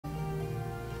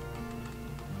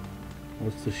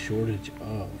What's the shortage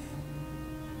of?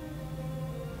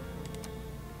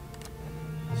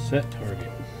 Set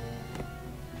target.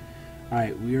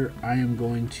 Alright, I am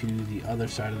going to the other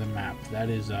side of the map. That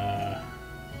is, I'm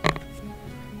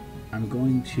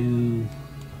going to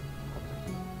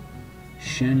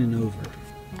Shannon over.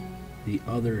 The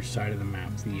other side of the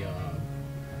map, the,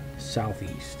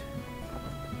 southeast.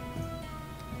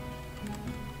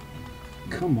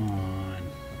 Come on.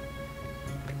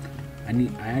 I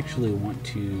actually want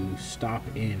to stop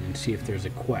in and see if there's a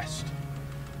quest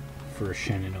for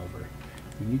Shannon over.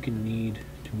 You can need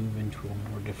to move into a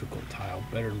more difficult tile.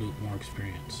 Better loot, more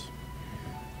experience.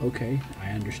 Okay,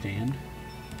 I understand.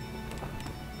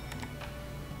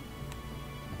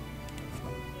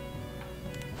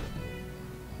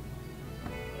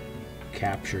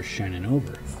 Capture Shannon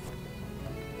over.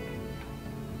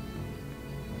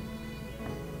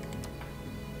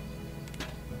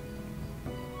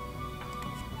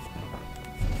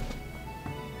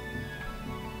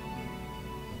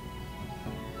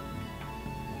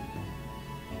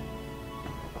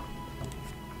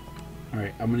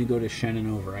 Alright, I'm gonna go to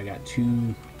Shannon over. I got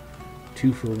two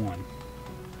for one.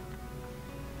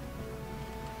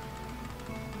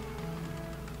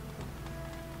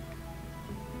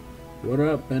 What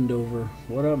up, Bendover?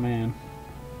 What up, man?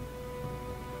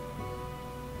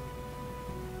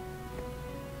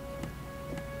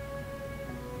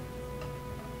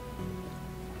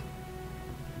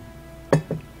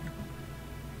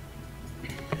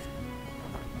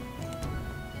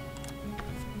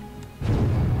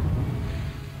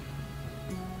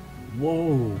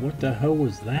 Whoa, what the hell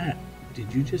was that?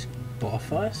 Did you just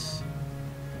buff us?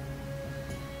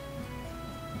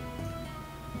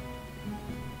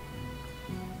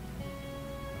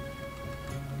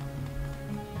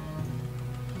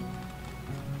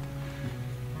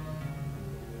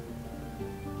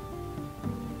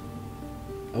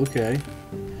 Okay.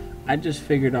 I just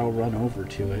figured I'll run over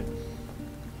to it.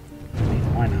 I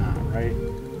mean, why not, right?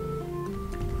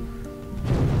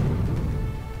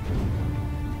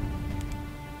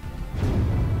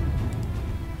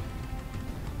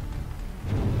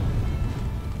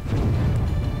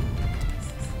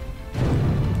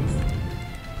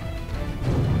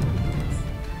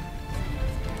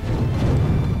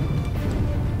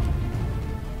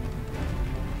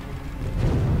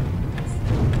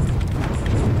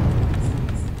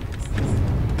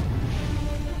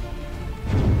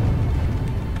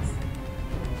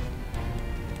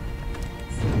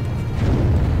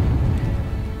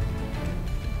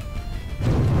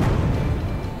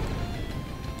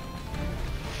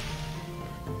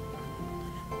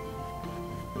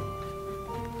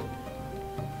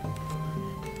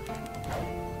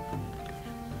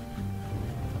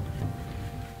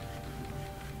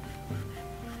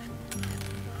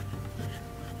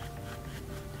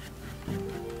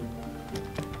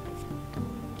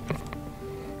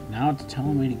 Now it's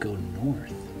telling me to go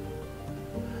north.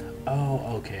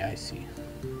 Oh, okay, I see.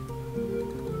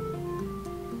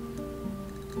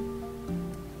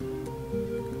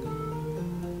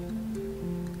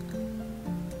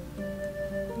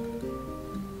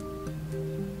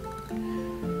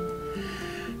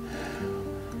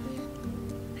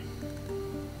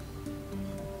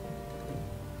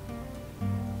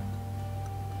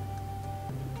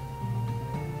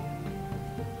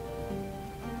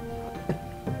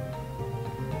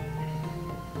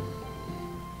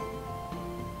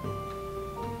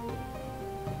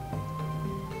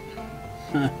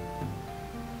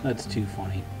 That's too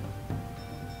funny.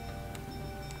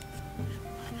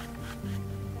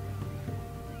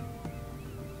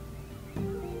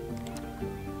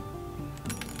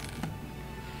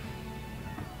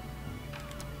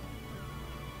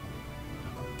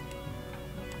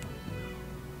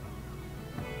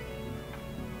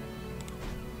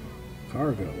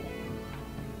 Cargo.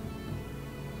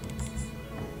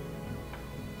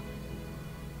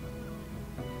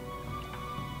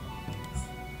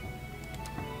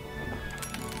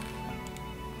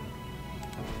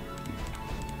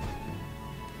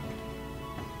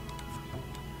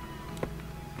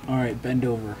 Alright, bend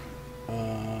over.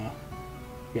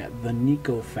 Yeah, the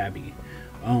Nico Fabi.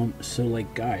 So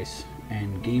like guys,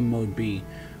 and game mode B,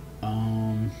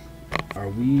 are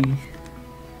we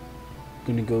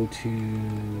gonna go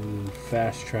to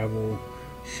fast travel?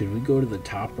 Should we go to the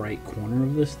top right corner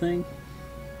of this thing?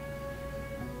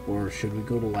 Or should we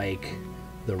go to like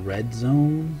the red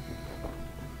zone?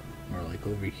 Or like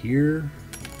over here?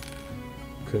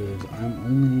 Cause I'm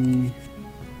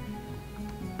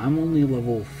only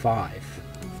level 5.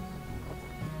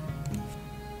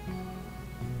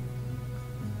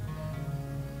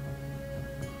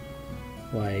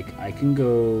 Like, I can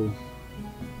go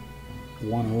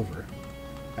one over.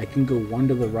 I can go one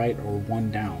to the right or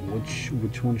one down.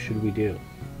 Which one should we do?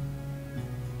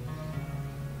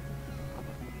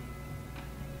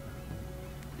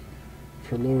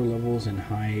 For lower levels and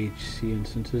high HC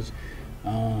instances,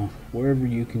 wherever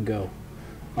you can go.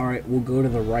 Alright, we'll go to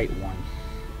the right one.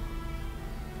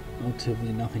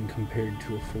 Relatively nothing compared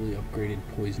to a fully upgraded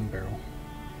poison barrel.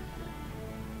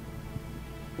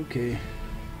 Okay.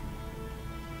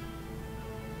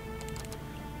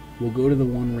 We'll go to the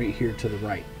one right here to the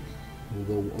right.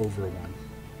 We'll go over one.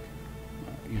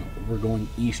 You know, we're going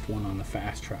east one on the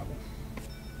fast travel.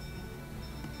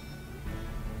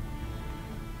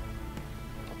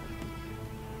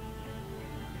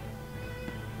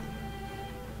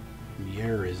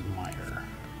 Yerismeyer.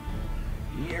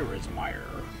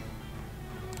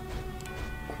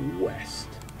 Quest.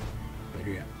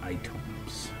 Better yet,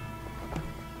 items.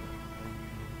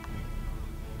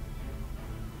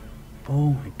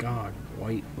 Oh my god,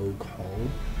 White Oak Hall.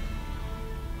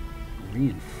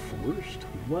 Reinforced?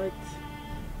 What?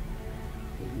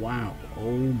 Wow,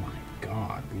 oh my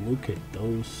god, look at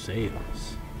those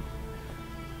sails.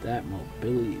 That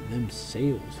mobility, them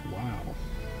sails, wow.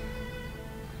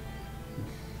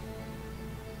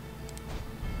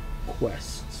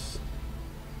 Quests.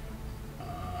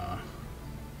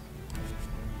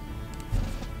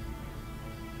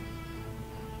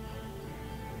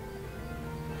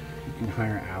 You can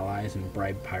hire allies and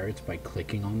bribe pirates by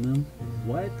clicking on them.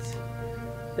 What?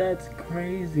 That's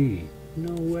crazy.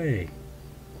 No way.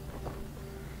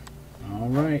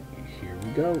 Alright, here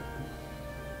we go.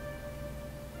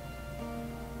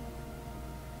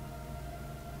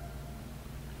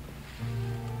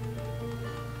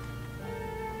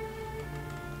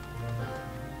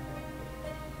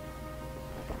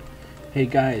 Hey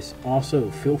guys,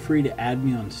 also feel free to add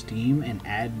me on Steam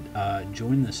and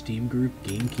join the Steam group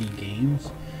Game Key Games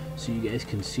so you guys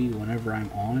can see whenever I'm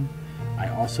on. I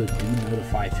also do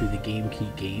notify through the Game Key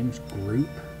Games group,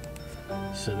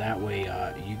 so that way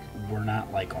we're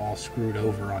not like all screwed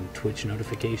over on Twitch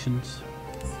notifications.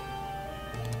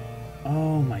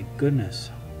 Oh my goodness,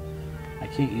 I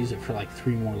can't use it for like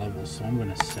 3 more levels, so I'm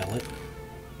gonna sell it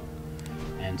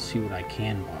and see what I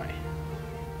can buy.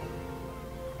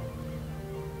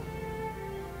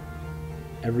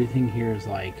 Everything here is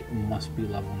like, must be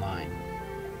level 9.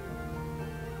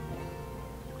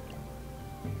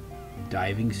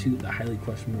 Diving suit, the highly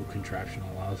questionable contraption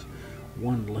allows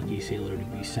one lucky sailor to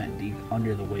be sent deep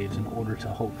under the waves in order to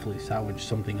hopefully salvage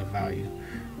something of value.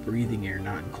 Breathing air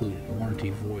not included. Warranty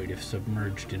void if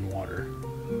submerged in water.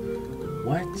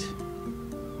 What?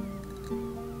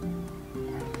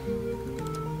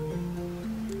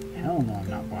 Hell no, I'm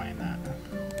not buying that.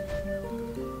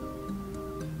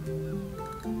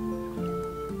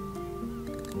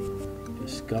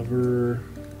 Discover.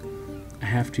 I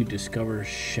have to discover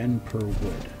Shenper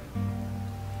Wood.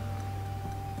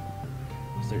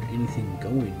 Is there anything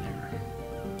going there?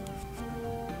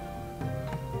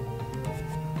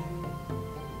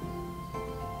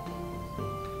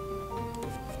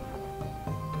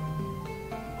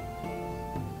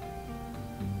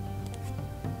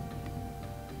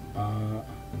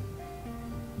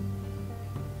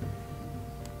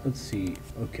 Let's see.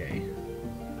 Okay.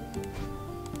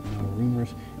 No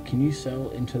rumors. Can you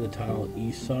sell into the tile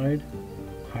east side?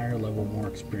 Higher level, more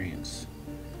experience.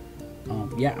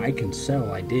 Yeah, I can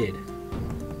sell. I did.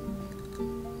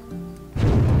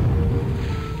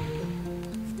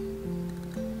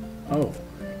 Oh,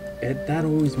 that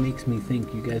always makes me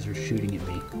think you guys are shooting at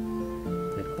me.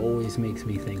 That always makes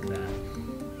me think that.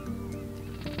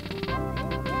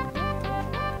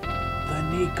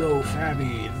 Nico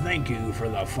Fabi, thank you for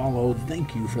the follow.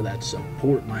 Thank you for that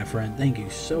support, my friend. Thank you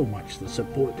so much. The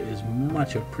support is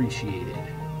much appreciated.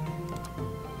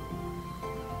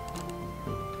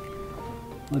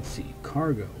 Let's see,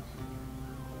 cargo.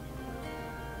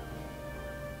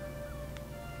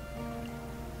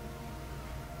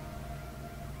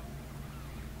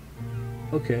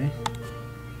 Okay.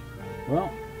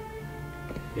 Well,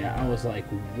 yeah, I was like,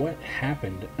 what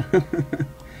happened?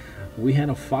 We had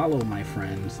a follow, my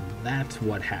friends. That's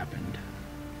what happened.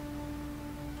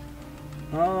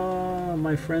 Oh,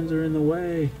 my friends are in the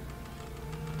way.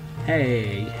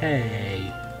 Hey,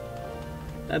 hey.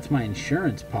 That's my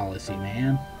insurance policy,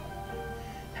 man.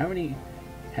 Have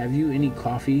you any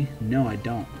coffee? No, I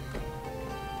don't.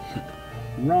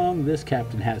 Wrong, this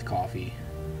captain has coffee.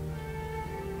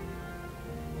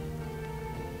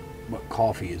 But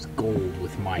coffee is gold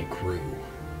with my crew.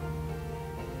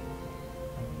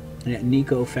 Yeah,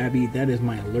 Nico Fabi, that is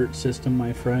my alert system,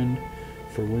 my friend,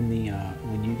 for when the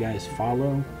when you guys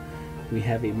follow. we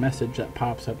have a message that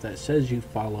pops up that says you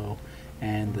follow,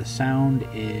 and the sound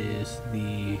is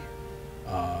the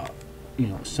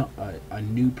a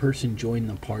new person joined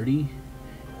the party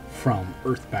from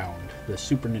Earthbound, the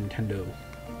Super Nintendo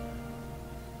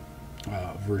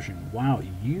version. Wow,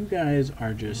 you guys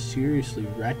are just seriously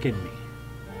wrecking me.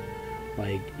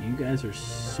 Like, you guys are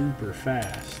super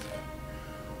fast.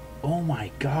 Oh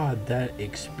my god, that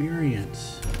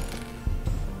experience.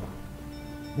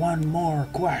 One more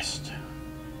quest.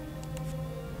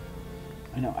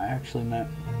 I know, I actually meant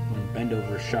when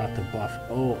Bendover shot the buff.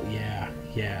 Oh, yeah.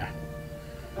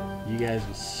 You guys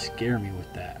would scare me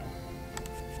with that.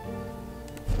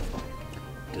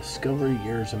 Discover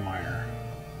Yerzamire.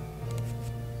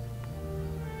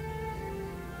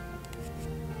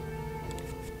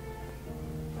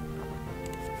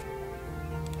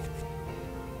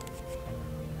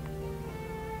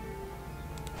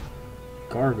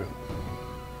 Cargo.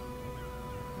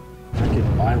 I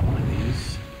could buy one of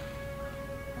these.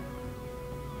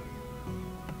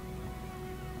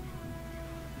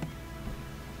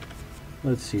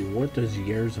 Let's see, what does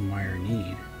Yerzamire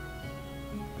need?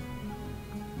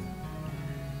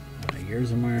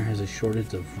 Yerzamire has a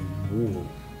shortage of wool.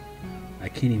 I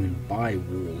can't even buy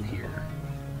wool here.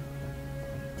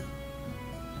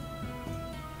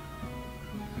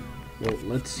 Well,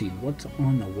 let's see, what's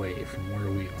on the way from where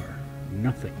we are?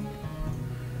 Nothing.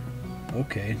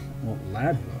 Okay, well,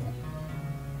 Ladwell.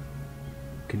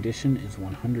 Condition is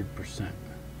 100%.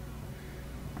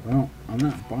 Well, I'm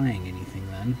not buying anything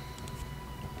then.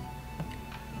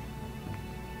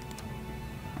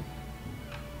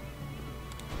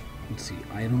 Let's see,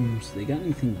 items. They got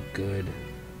anything good?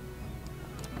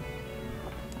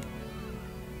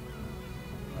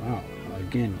 Wow,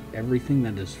 again, everything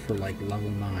that is for like level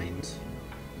 9s.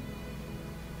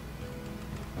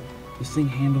 This thing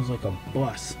handles like a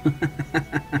bus.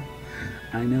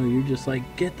 I know, you're just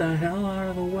like, get the hell out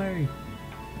of the way.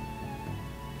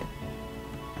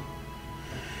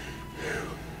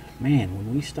 Man,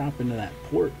 when we stop into that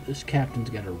port, this captain's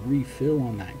got a refill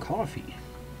on that coffee.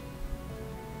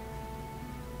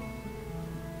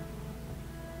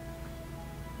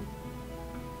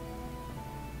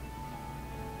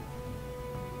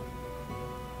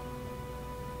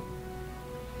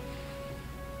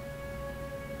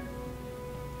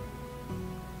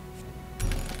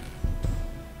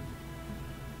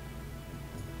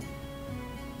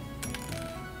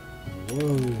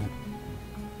 Whoa.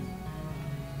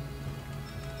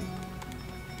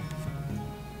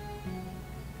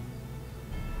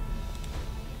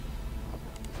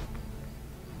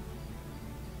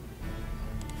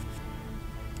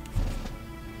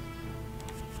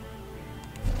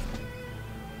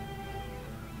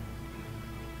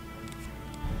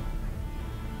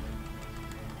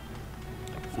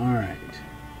 All right.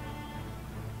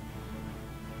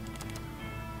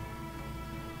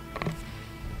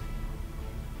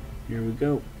 Here we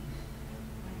go.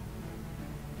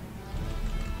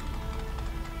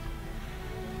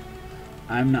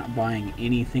 I'm not buying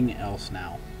anything else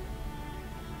now.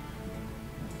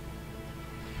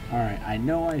 Alright, I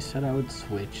know I said I would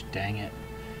switch, dang it.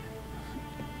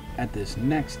 At this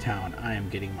next town, I am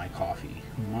getting my coffee.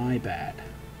 My bad.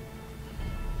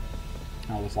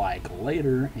 I was like,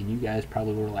 later, and you guys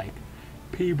probably were like,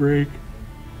 pee break.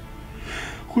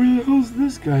 Where the hell's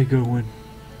this guy going?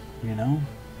 You know?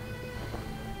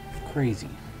 Crazy.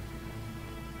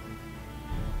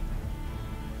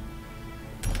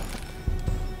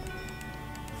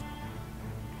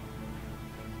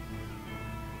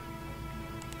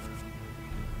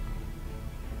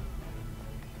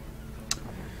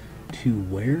 To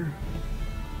where?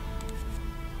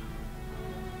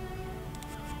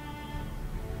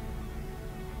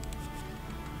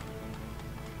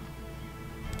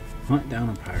 Hunt down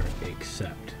a pirate,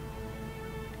 accept.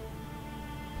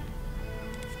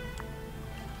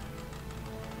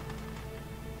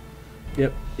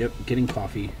 Yep, getting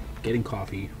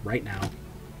coffee right now.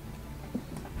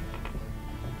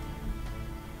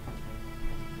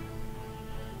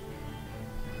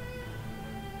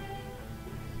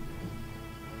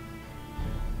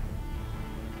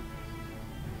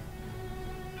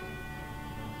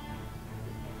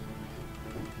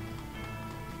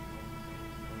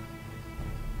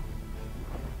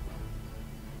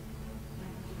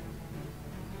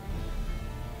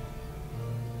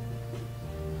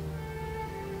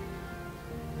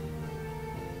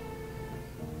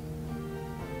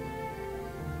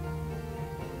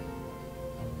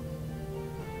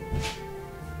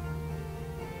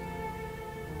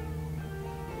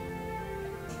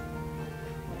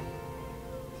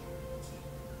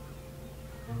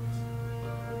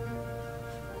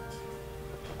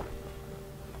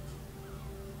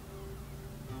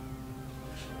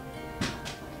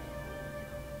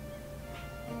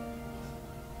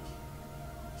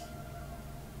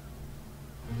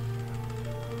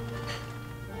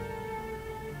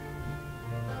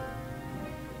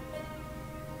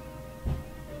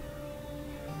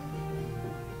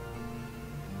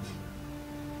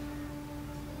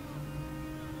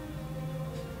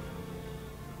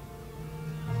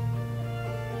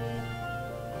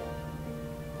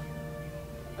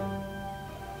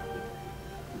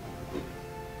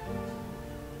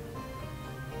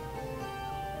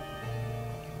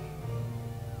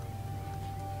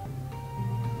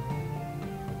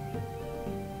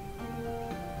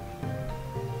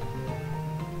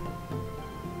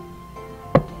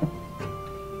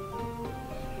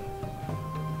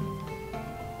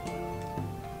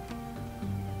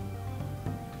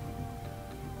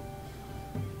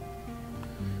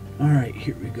 Alright,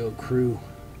 here we go, crew.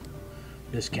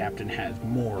 This captain has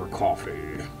more coffee.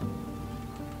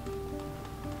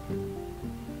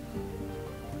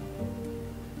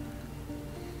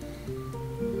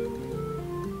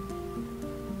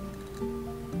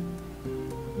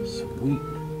 Sweet.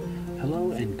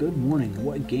 Hello and good morning.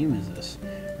 What game is this?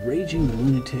 Raging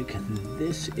Lunatic.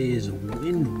 This is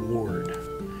WindWard.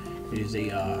 It is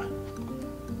a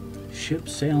ship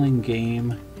sailing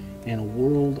game in a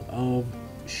world of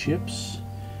ships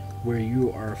where you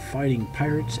are fighting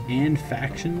pirates and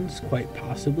factions, quite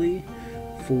possibly,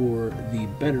 for the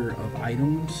better of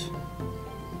items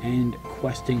and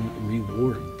questing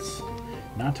rewards.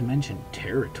 Not to mention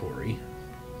territory.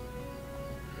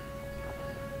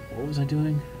 What was I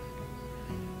doing?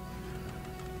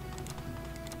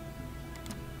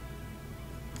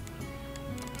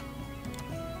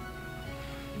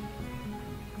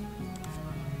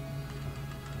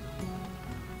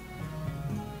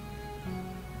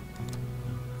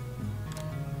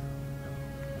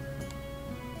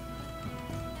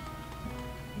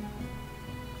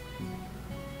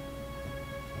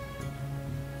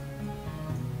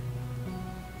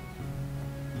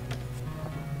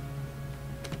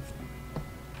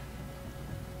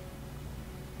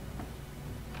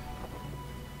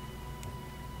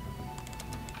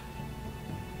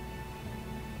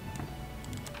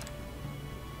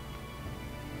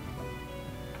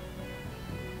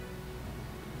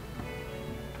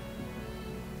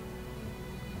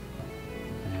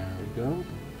 Go.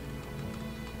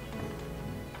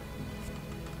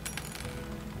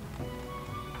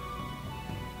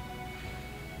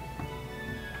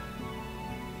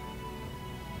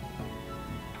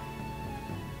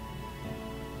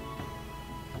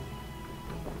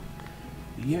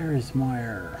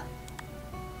 Yerismeyer.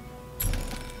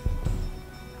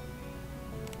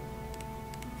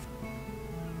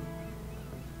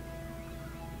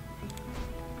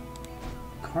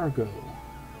 Cargo.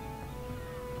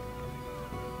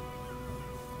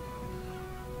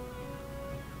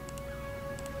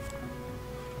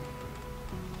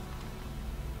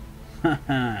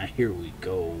 Haha, here we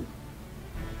go.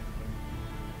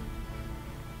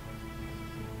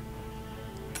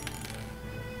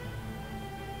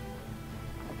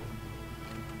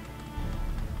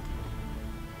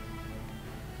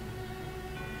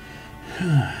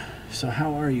 So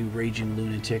how are you, Raging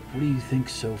Lunatic? What do you think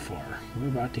so far? We're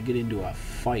about to get into a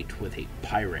fight with a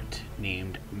pirate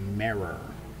named Mirror.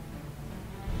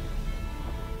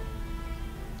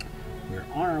 We're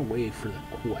on our way for the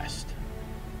quest.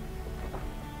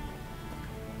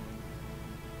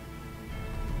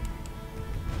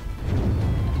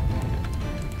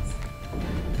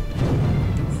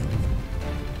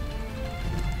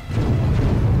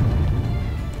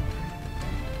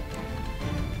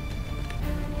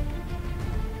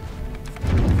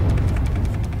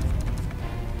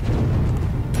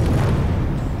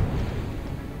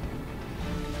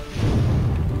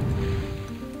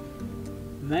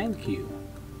 Thank you.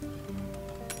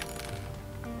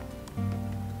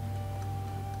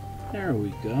 There we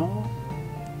go.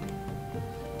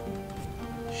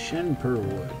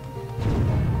 Shenperwood.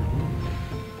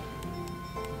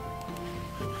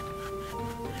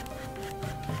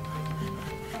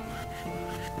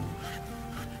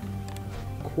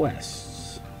 Quests.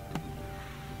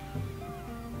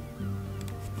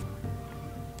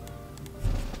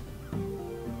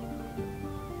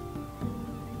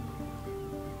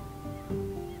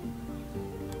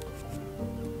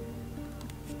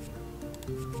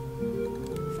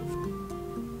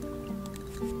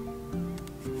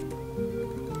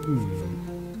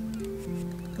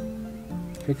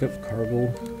 Pick up cargo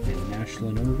in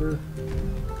Nashland over.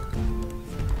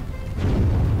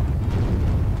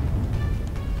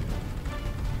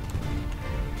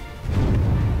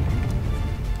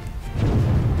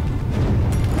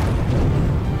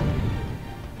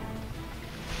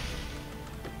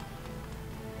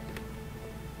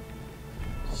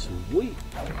 Sweet.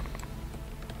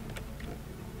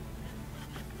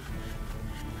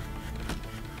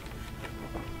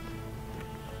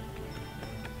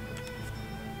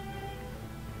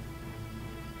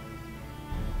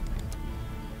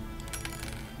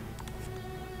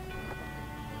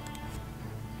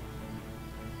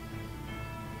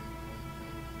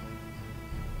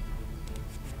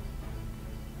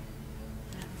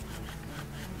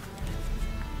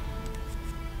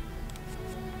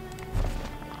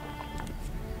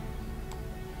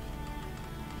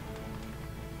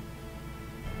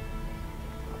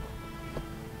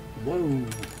 Whoa.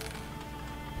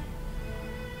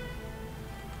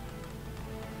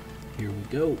 Here we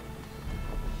go.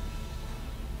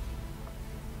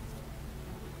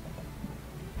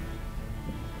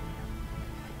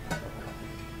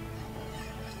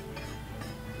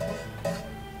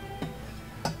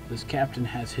 This captain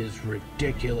has his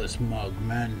ridiculous mug,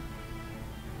 man.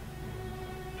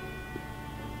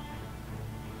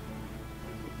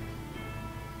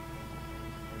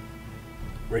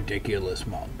 Ridiculous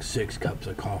mug. 6 cups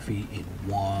of coffee in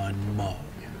 1 mug.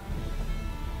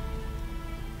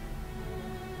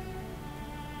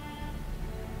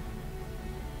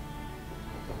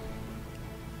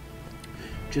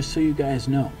 Just so you guys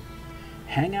know,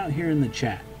 hang out here in the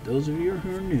chat. Those of you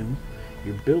who are new,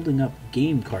 you're building up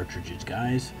game cartridges,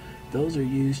 guys. Those are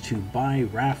used to buy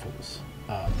raffles,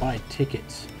 buy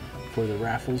tickets for the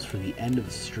raffles for the end of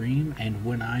the stream, and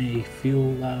when I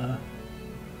feel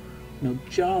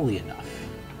jolly enough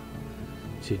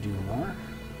to do more,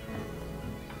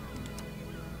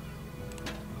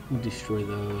 we'll destroy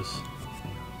those.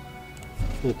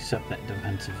 We'll accept that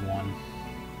defensive one.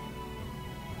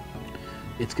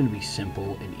 It's going to be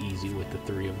simple and easy with the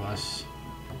 3 of us.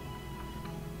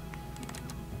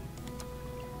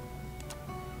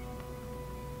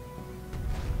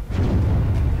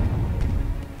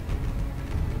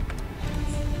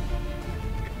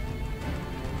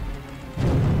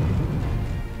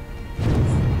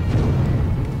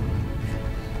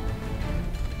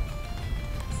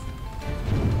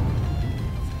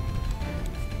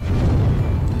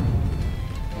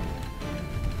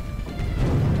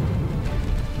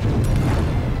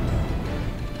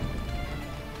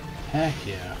 Heck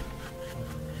yeah.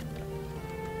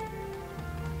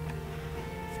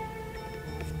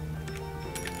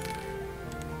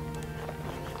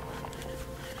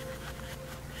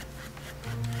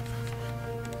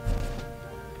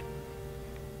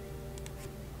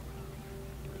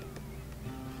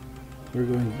 We're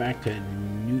going back to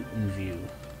Newton View.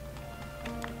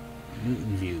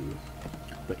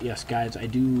 But yes, guys, I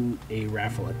do a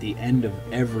raffle at the end of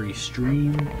every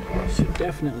stream, so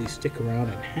definitely stick around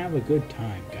and have a good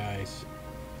time, guys.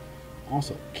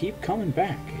 Also, keep coming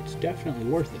back. It's definitely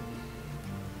worth it.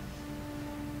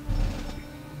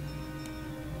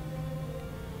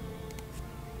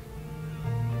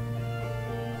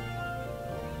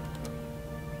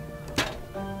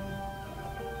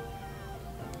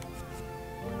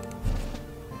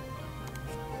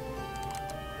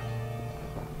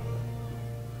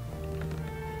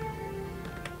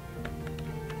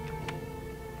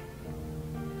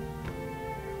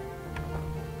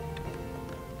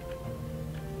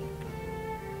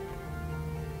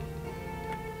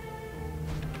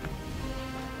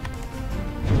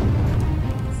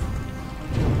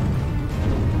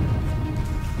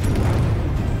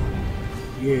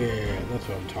 Yeah, that's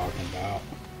what I'm talking about.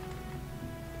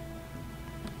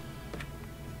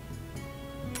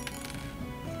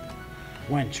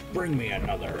 Wench, bring me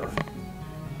another.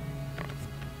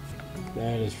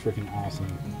 That is freaking awesome.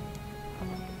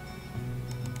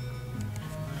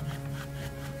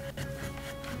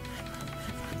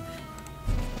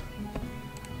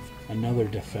 Another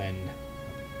defend.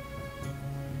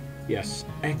 Yes,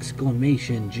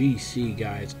 exclamation GC,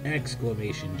 guys.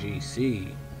 Exclamation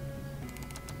GC.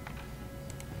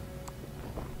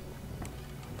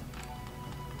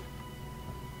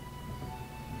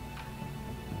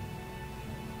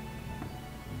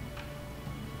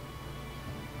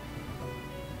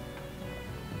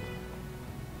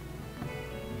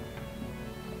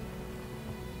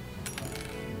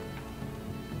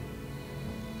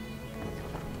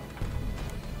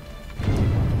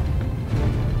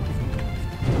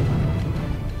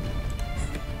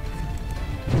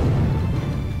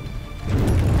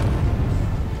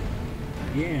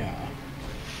 Yeah.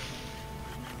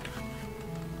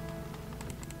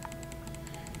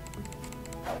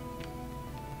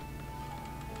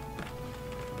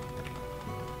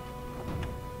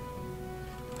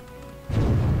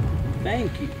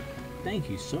 Thank you. Thank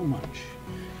you so much.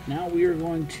 Now we are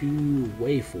going to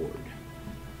WindWard.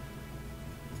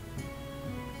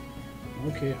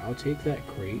 Okay, I'll take that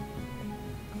crate.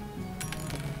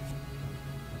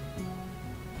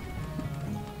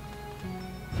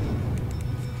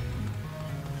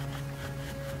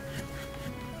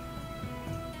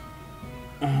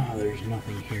 Ah, there's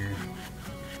nothing here.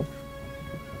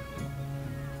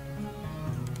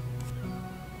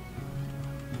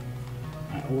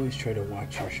 I always try to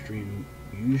watch your stream.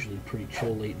 Usually pretty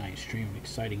chill late night stream,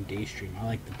 exciting day stream. I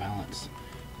like the balance.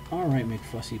 Alright,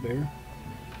 McFussy Bear.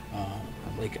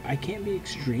 Like, I can't be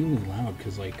extremely loud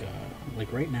because like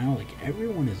right now, like,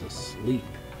 everyone is asleep.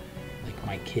 Like,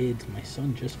 my kids, my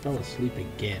son just fell asleep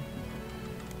again.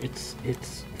 It's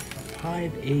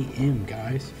 5 a.m.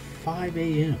 guys. 5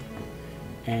 a.m.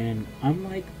 and I'm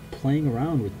like playing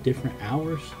around with different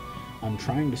hours. I'm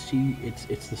trying to see, it's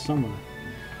the summer.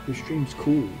 Your stream's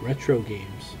cool. Retro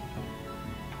games.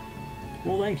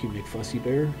 Well, thank you, McFussy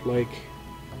Bear. Like,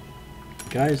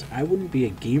 guys, I wouldn't be a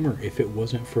gamer if it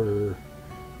wasn't for,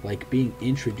 like, being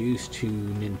introduced to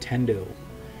Nintendo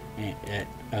at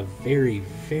a very,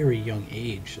 very young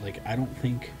age. Like, I don't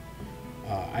think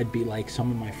I'd be like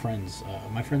some of my friends.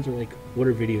 My friends are like, what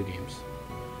are video games?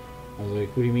 I was like,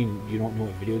 what do you mean you don't know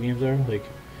what video games are? Like,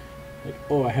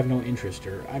 oh, I have no interest,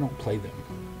 or I don't play them.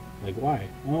 Like, why?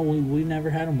 Oh, we never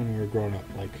had them when we were growing up.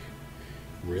 Like,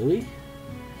 really?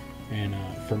 And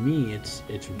for me, it's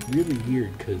really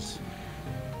weird, because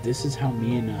this is how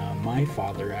me and my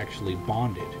father actually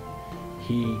bonded.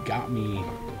 He got me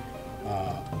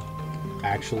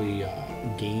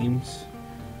games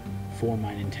for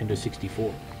my Nintendo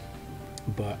 64.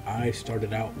 But I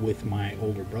started out with my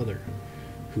older brother,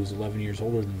 who's 11 years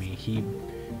older than me.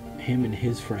 Him and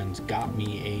his friends got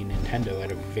me a Nintendo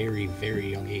at a very,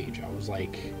 very young age. I was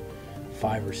like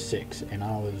 5 or 6, and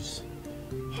I was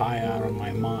high out of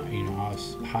my mind. You know, I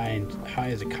was high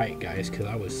as a kite, guys, because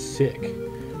I was sick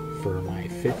for my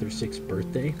 5th or 6th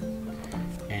birthday.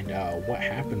 And what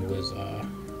happened was,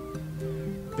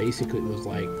 basically it was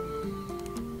like,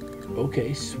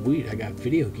 okay, sweet, I got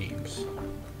video games.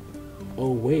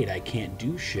 Oh wait, I can't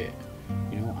do shit.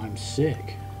 You know, I'm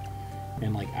sick.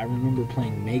 And like, I remember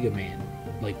playing Mega Man,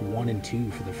 like 1 and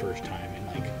 2 for the first time, and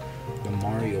like the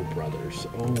Mario Brothers.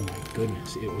 Oh my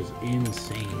goodness, it was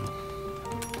insane.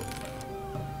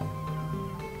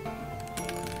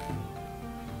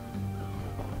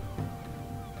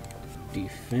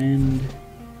 Defend.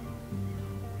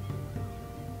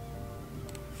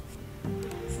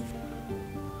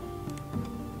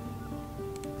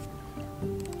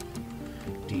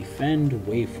 Defend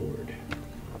WindWard.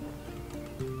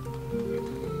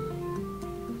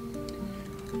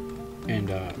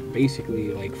 And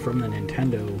basically, like, from the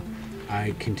Nintendo,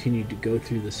 I continued to go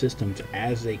through the systems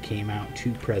as they came out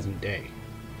to present day.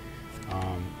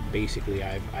 Basically,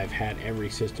 I've had every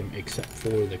system except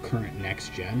for the current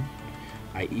next gen.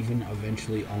 I even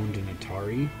eventually owned an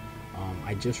Atari.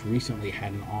 I just recently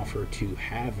had an offer to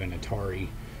have an Atari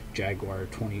Jaguar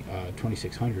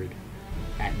 2600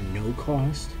 at no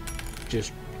cost,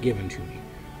 just given to me.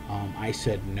 I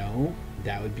said no,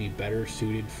 that would be better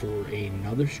suited for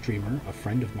another streamer, a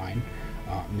friend of mine,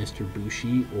 Mr.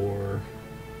 Bushi, or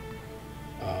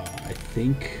I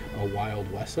think a Wild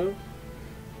Wesso.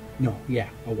 No, yeah,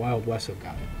 a Wild Wesso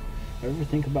got it. Ever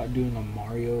think about doing a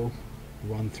Mario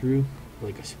run through,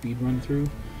 like a speed run through?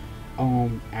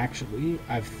 Actually,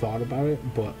 I've thought about it,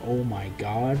 but oh my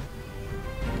god,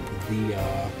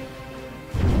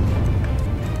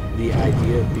 the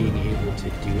idea of being able to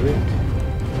do it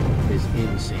is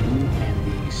insane, and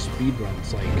the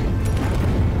speedruns, like,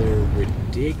 they're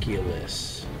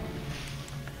ridiculous.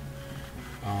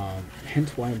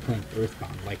 Hence why I'm playing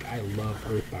Earthbound. Like, I love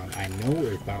Earthbound. I know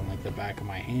Earthbound like the back of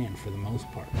my hand for the most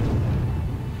part.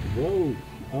 Whoa.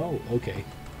 Oh, okay.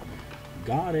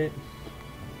 Got it.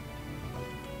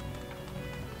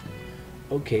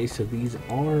 Okay, so these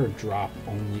are drop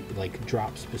only, like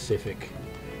drop specific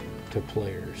to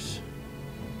players.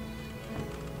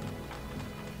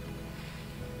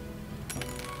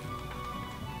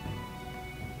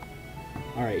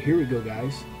 Alright, here we go,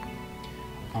 guys.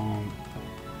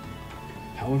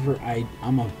 However,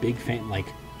 I'm a big fan, like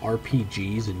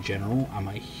RPGs in general. I'm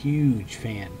a huge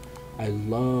fan. I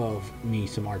love me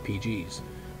some RPGs.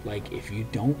 Like, if you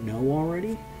don't know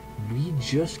already, we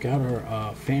just got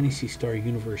our Phantasy Star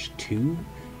Universe 2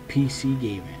 PC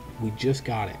game in. We just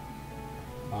got it.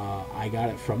 I got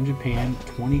it from Japan,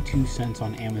 22 cents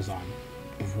on Amazon.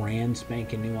 Brand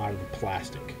spanking new out of the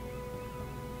plastic.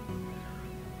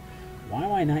 Why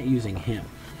am I not using him?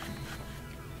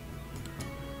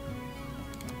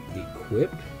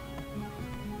 Equip.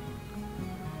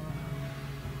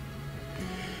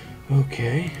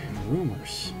 Okay,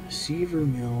 rumors. Seaver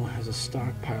Mill has a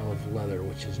stockpile of leather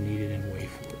which is needed in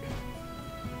WindWard.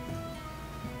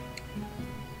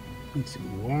 Let's see.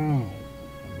 Wow.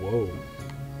 Whoa.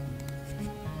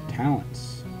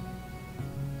 Talents.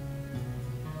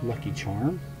 Lucky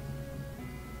Charm.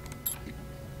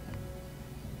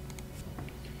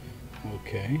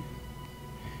 Okay.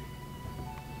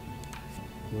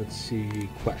 Let's see.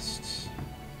 Quests.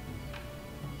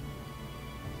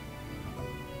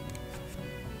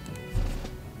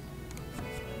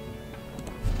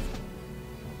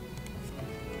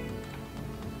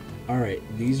 Alright,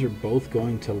 these are both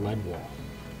going to Leadwall.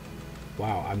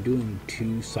 Wow, I'm doing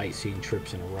 2 sightseeing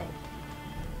trips in a row.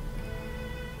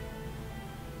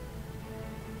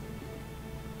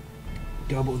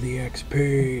 Double the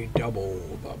XP, double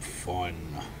the fun.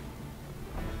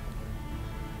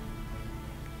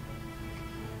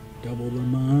 Double the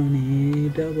money,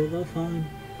 double the fun.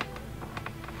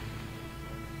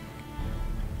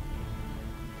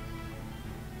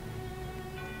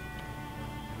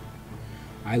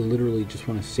 I literally just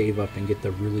want to save up and get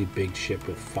the really big ship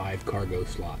with 5 cargo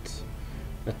slots.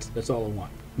 That's all I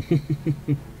want.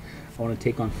 I want to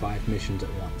take on 5 missions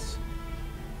at once.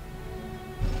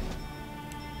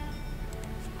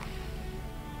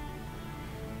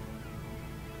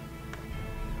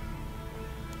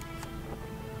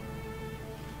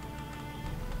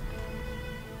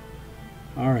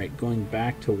 Alright, going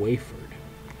back to WindWard.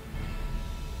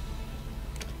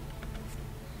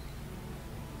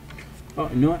 Oh,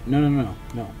 no.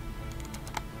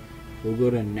 We'll go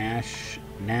to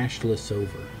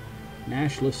Nashlissover.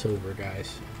 Nashlissover,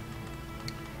 guys.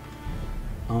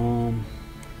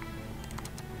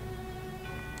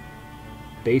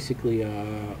 Basically,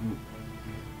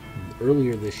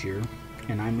 earlier this year,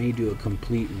 and I may do a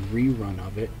complete rerun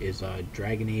of it, is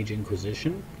Dragon Age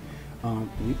Inquisition.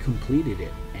 We completed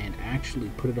it and actually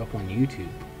put it up on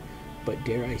YouTube. But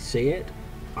dare I say it,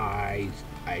 I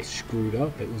screwed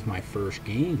up. It was my first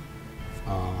game.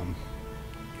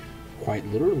 Quite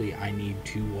literally, I need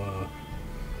to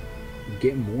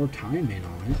get more time in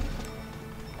on it.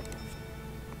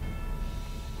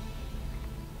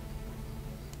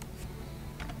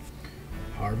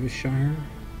 Harvestshire.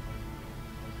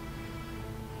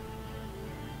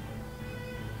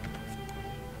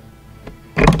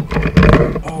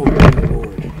 Oh, good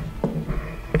lord.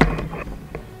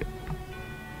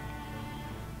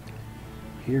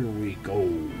 Here we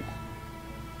go.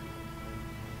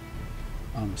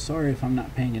 I'm sorry if I'm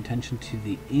not paying attention to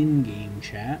the in-game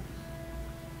chat.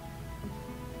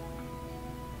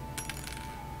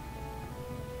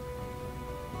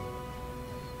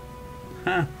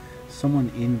 Ha! Someone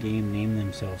in-game named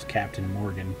themselves Captain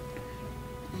Morgan.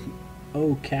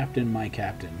 Oh, Captain, my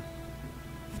Captain.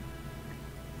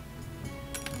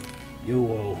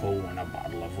 Yo-ho-ho and a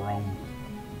bottle of rum.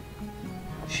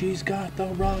 She's got the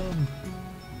rum.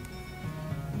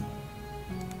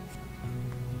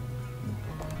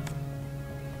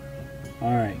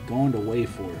 Alright, going to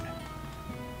WindWard.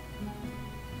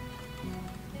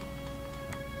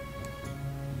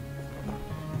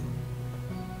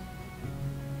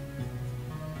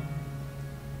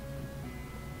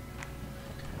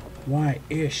 Why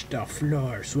is the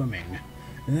floor swimming?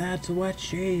 That's what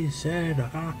she said.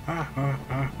 Ha ha ha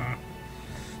ha ha.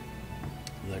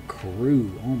 The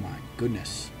crew. Oh my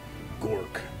goodness.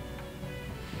 Gork.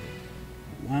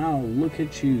 Wow, look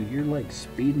at you. You're like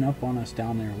speeding up on us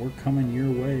down there. We're coming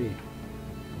your way.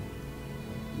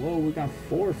 Whoa, we got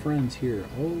 4 friends here.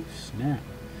 Oh snap.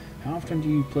 How often do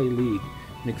you play League?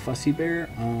 McFussy Bear?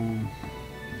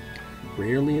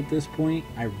 Rarely at this point.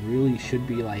 I really should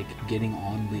be like getting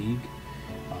on League.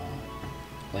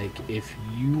 Like if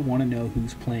you want to know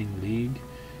who's playing League,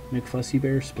 McFussy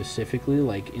Bear specifically,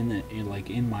 like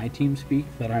in my team speak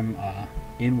that I'm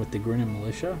in with the Grinning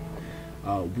Militia,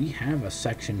 we have a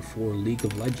section for League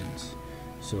of Legends.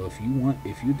 So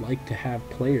if you'd like to have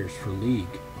players for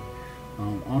League,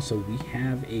 also we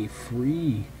have a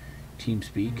free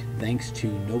TeamSpeak thanks to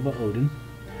Nova Odin,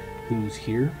 who's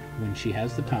here when she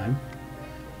has the time.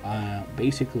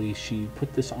 Basically, she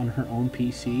put this on her own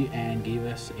PC and gave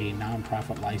us a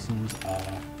non-profit license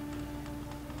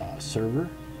server,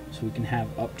 so we can have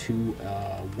up to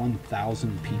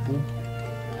 1,000 people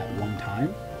at one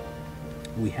time.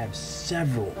 We have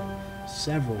several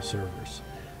servers.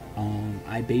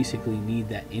 I basically need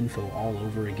that info all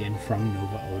over again from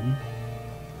Nova Odin.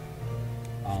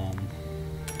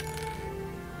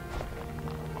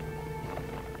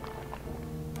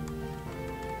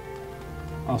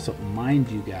 Also, mind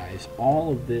you guys,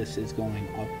 all of this is going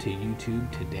up to YouTube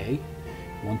today.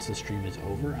 Once the stream is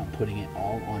over, I'm putting it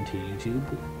all onto YouTube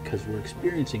because we're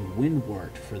experiencing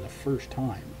WindWard for the first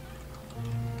time.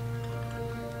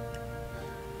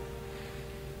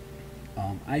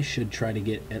 I should try to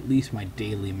get at least my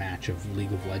daily match of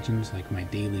League of Legends, like my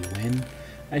daily win.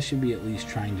 I should be at least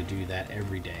trying to do that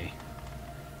every day.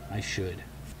 I should.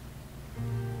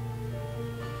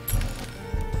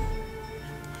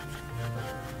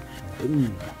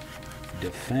 Boom.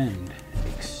 Defend.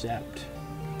 Accept.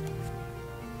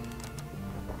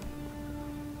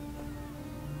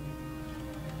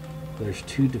 There's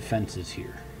 2 defenses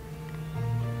here.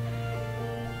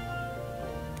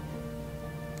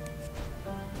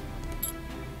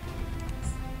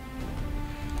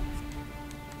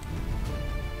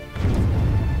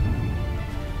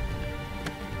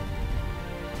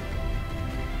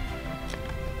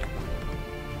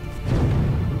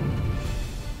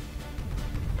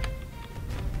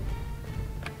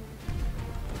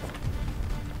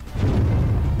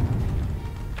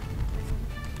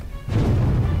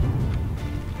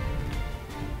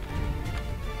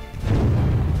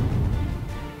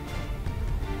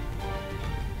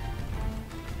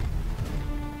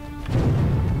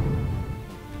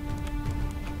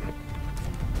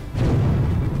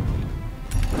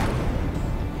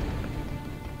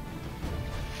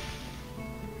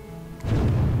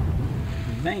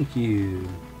 Thank you.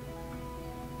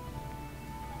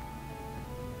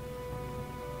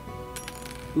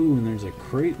 Ooh, and there's a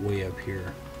crate way up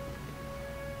here.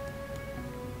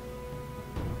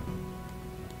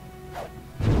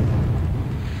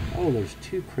 Oh, there's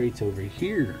 2 crates over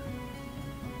here.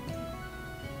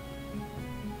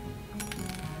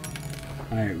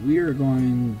 Alright, we are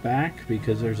going back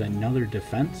because there's another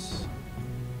defense.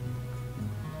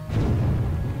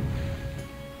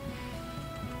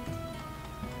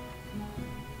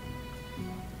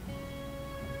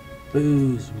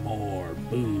 Booze, more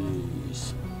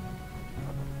booze.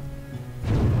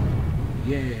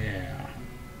 Yeah.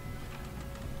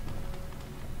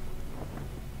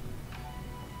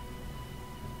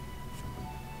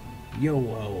 Yo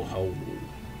ho ho.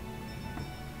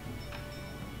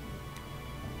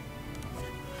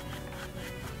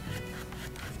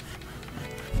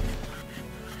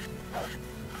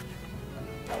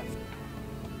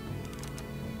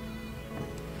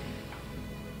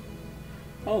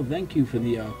 Oh, thank you for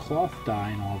the cloth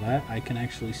dye and all that. I can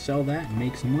actually sell that and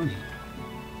make some money.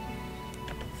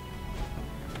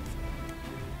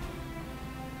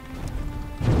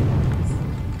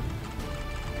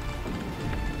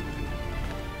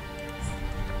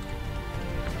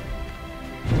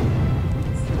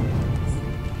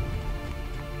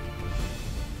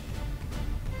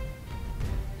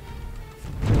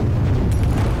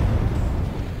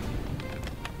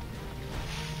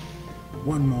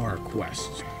 One more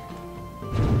quest.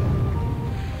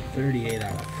 38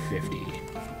 out of 50.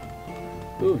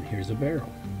 Ooh, and here's a barrel.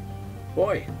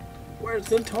 Boy, where's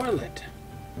the toilet?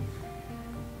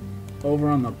 Over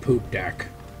on the poop deck.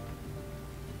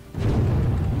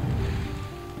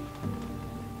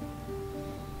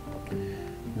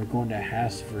 We're going to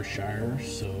Hertfordshire,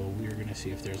 so we're going to see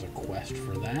if there's a quest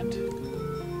for that.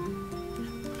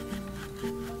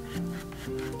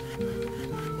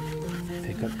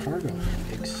 Pick up cargo.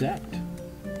 Accept.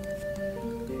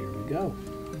 Here we go.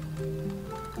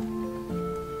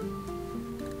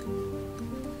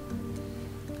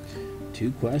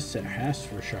 Two quests at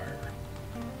Hertfordshire.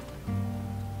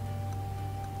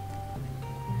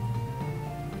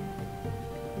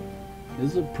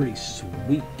 This is a pretty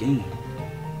sweet game.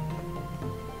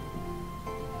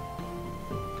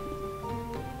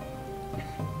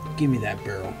 Give me that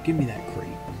barrel. Give me that crate.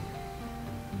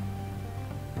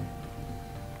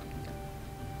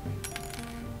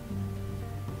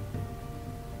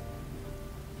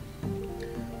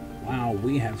 Wow,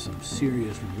 we have some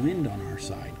serious wind on our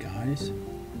side, guys.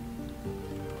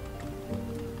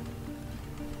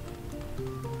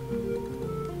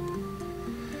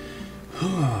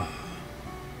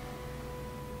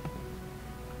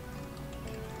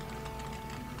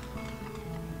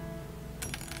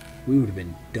 We would have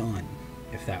been done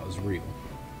if that was real.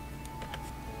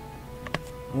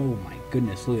 Oh my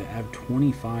goodness, look, I have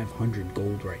 2,500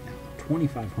 gold right now.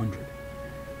 2,500.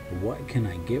 What can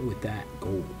I get with that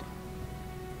gold?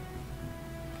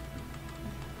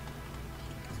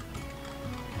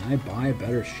 Can I buy a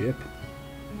better ship?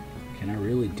 Can I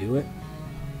really do it?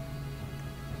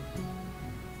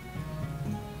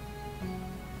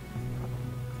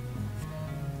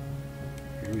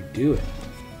 Here we do it.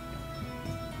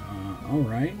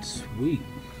 Alright, sweet.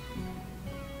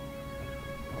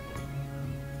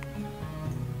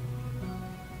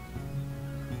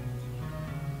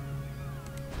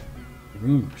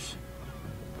 Rumors.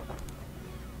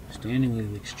 Standing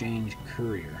with exchange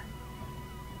courier.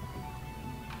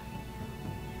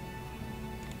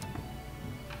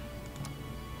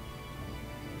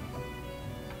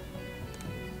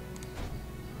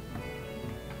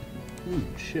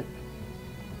 Ship.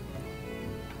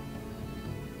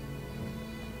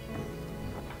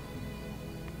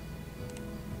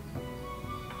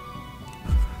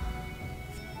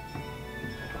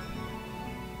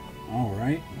 All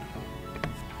right.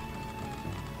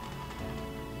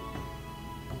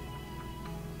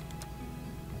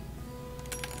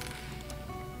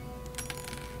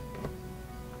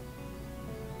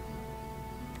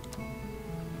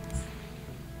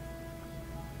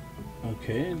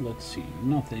 Okay, let's see.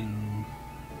 Nothing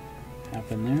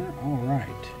happened there. All right.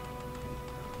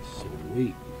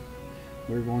 Sweet.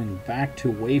 We're going back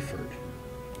to Wayford.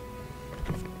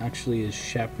 Actually, is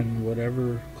Shapin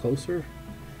whatever closer?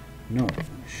 No.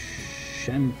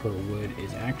 Shenperwood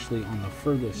is actually on the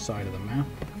furthest side of the map.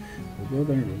 We'll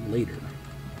go there later.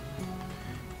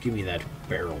 Give me that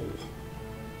barrel.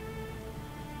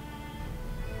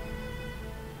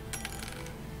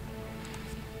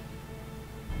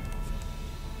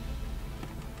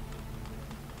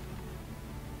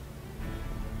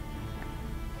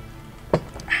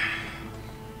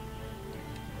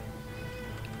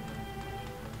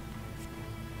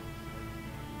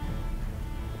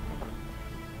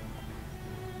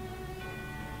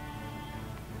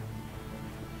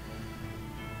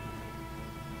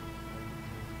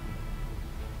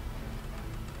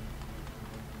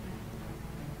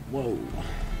 Whoa.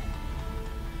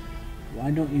 Why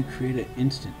don't you create an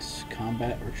instance?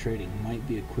 Combat or trading might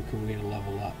be a quicker way to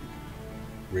level up.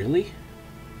 Really?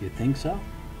 You think so?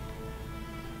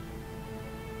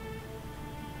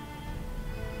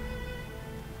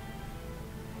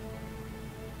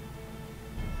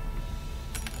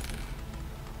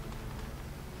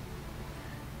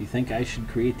 You think I should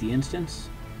create the instance?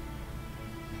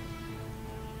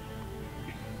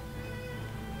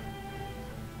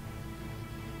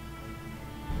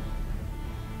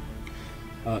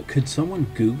 Could someone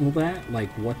Google that? Like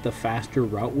what the faster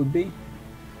route would be?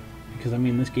 Because I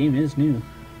mean this game is new.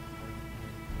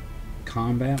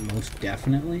 Combat, most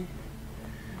definitely.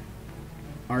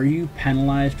 Are you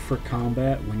penalized for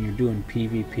combat when you're doing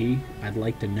PvP? I'd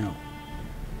like to know.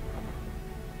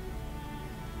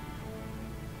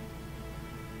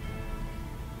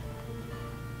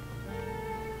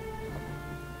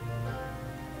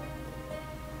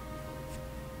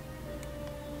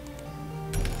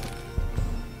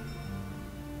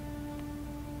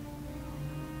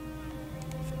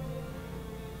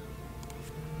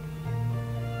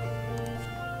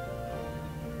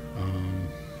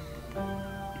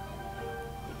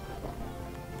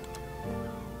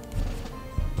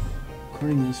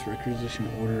 According to this requisition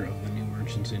order of the new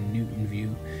merchants in Newton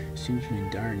View, seems to be in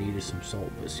dire need of some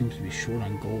salt, but seems to be short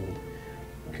on gold.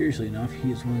 Curiously enough,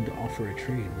 he is willing to offer a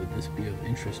trade. Would this be of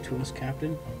interest to us,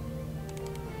 Captain?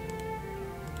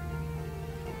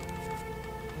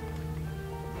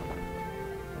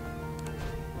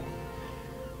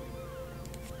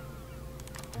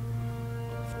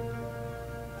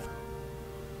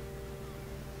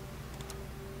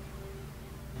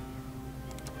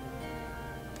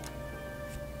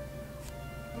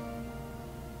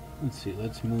 Let's see,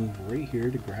 let's move right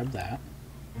here to grab that.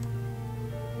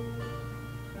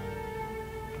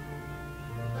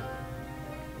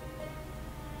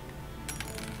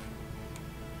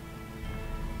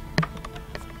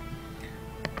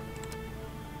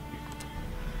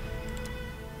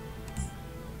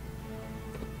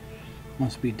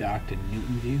 Must be docked in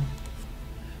Newton View.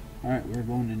 Alright, we're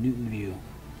going to Newton View.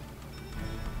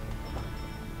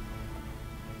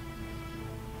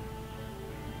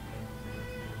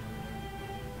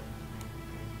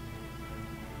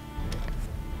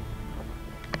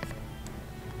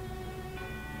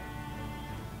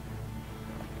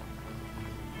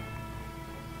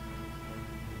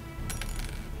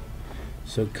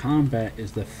 So combat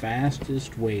is the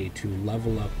fastest way to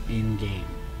level up in-game.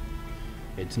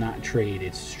 It's not trade,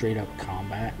 it's straight up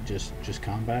combat, just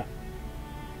combat.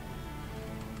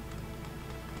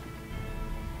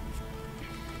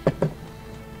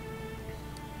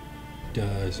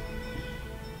 Does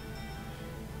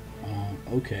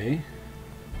okay.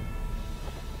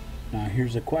 Now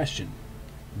here's a question.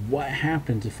 What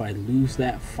happens if I lose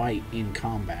that fight in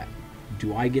combat?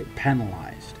 Do I get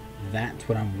penalized? That's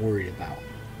what I'm worried about.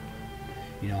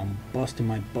 You know, I'm busting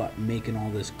my butt making all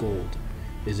this gold.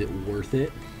 Is it worth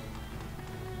it?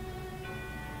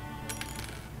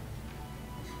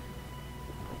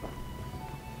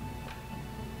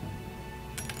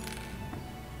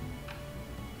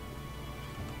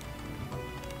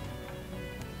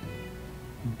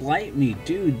 Blight me,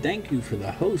 dude. Thank you for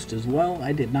the host as well.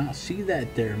 I did not see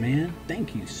that there, man.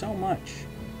 Thank you so much.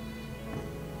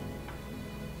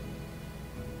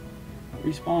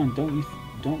 Respawn,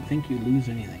 don't think you lose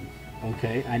anything.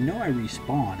 Okay, I know I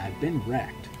respawn. I've been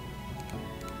wrecked.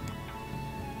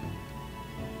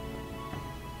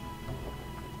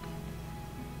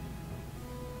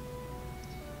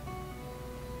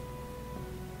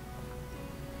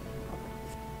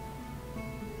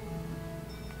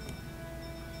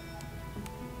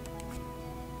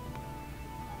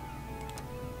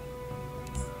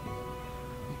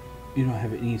 You don't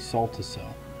have any salt to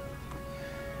sell.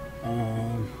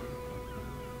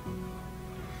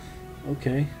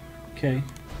 Okay.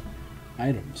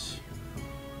 Items.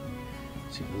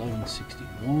 Let's see,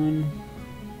 1161.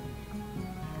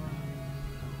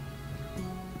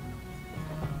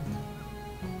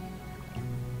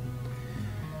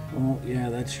 Well, yeah,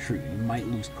 that's true. You might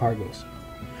lose cargoes.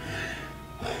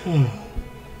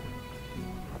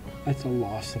 That's a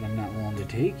loss that I'm not willing to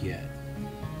take yet.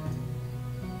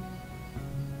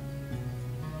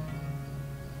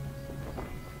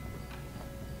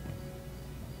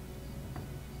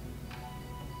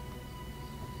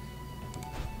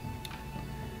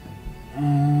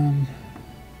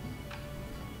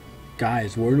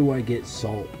 Guys, where do I get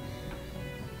salt?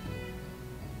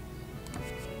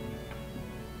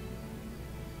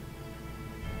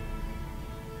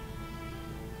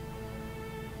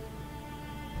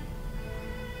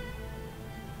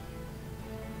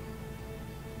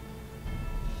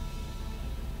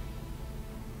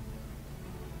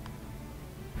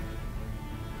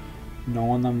 No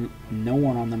one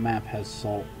on the map has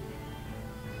salt.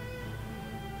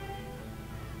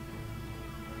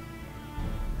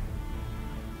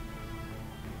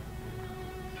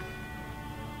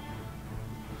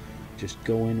 Just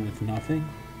go in with nothing.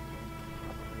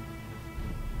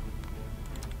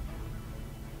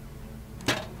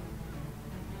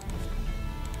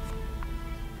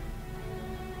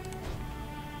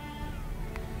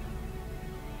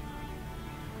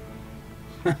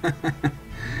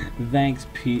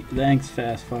 Thanks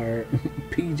Fast Fire.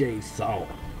 PJ Salt.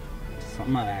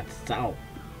 Some of that salt.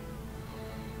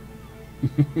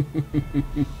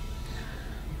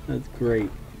 That's great.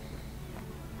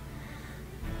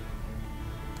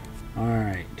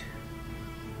 Alright.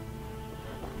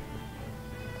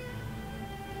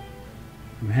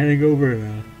 I'm heading over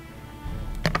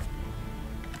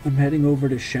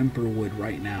to Shemperwood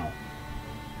right now.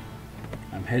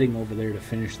 I'm heading over there to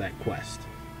finish that quest.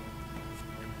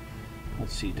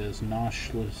 Let's see, does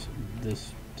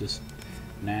this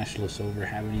Nashless over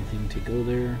have anything to go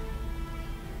there?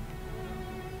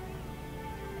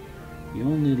 You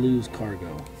only lose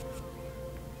cargo.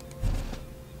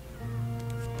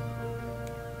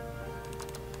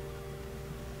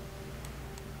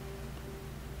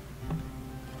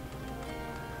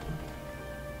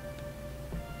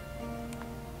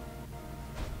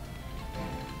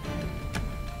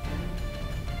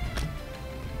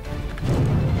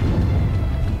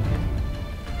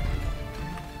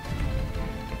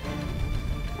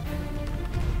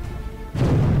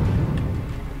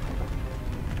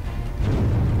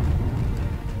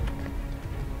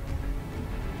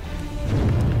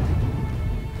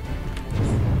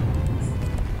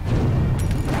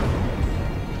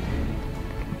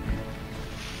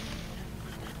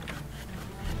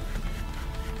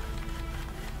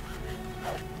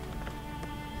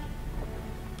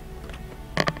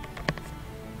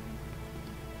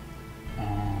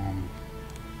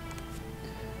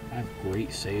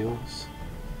 Great sales.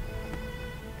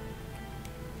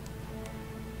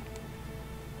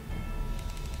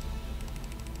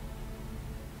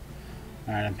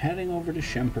 Alright, I'm heading over to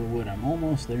Shemperwood. I'm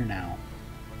almost there now.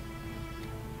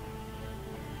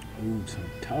 Ooh, some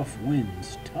tough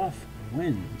winds. Tough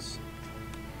winds.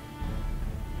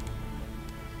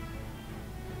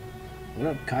 What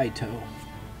up, Kaito?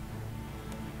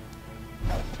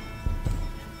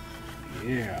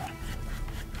 Yeah.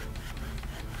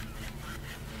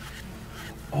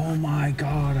 Oh my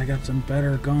god, I got some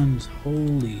better guns.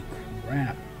 Holy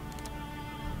crap.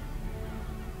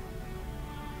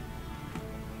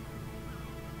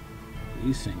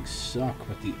 These things suck,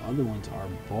 but the other ones are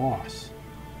boss.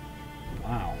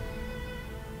 Wow.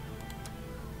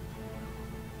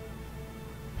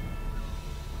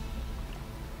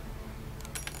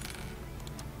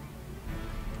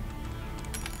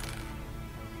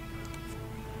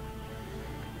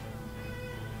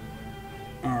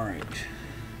 Alright.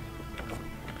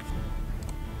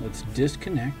 Let's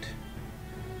disconnect.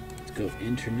 Let's go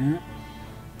internet.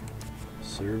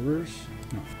 Servers.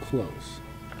 No, close.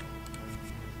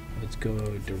 Let's go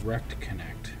direct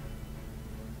connect.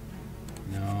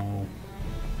 No.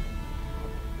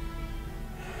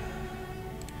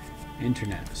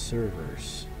 Internet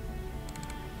servers.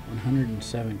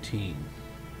 117.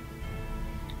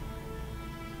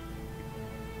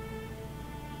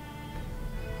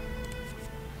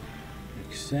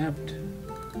 Accept.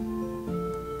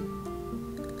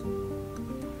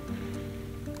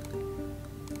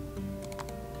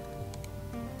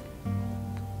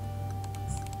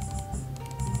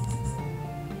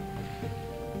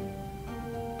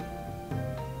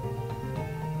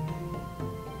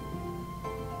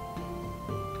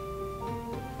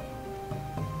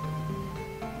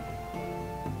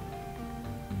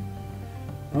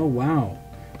 Oh wow,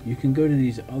 you can go to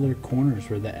these other corners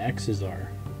where the X's are.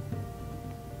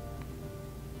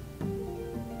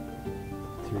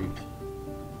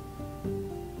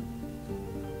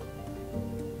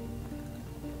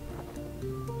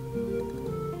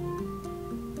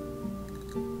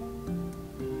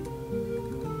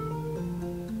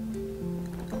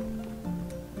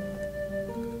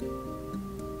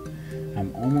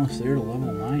 I'm almost there to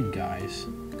level 9, guys.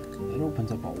 That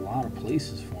opens up a lot of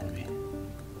places for me.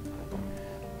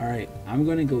 Alright, I'm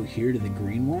going to go here to the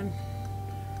green one,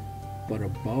 but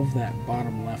above that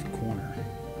bottom left corner.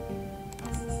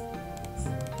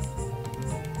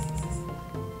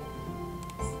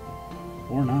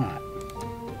 Or not.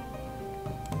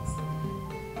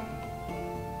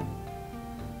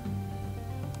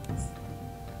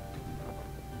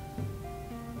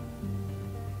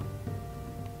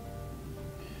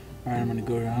 Alright, I'm going to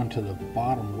go down to the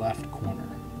bottom left corner.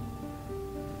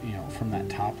 you know, from that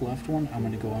top left one, I'm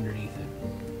going to go underneath it.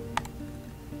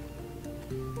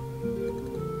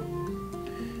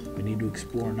 We need to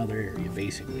explore another area,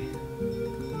 basically.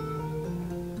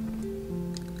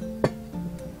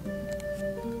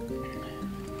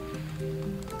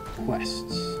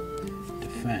 Quests.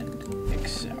 Defend.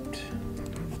 Accept.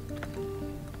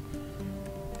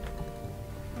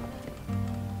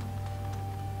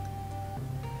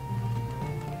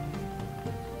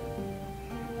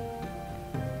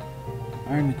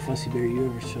 Alright, McFussyBear, you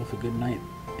have yourself a good night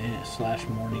 /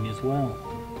 morning as well.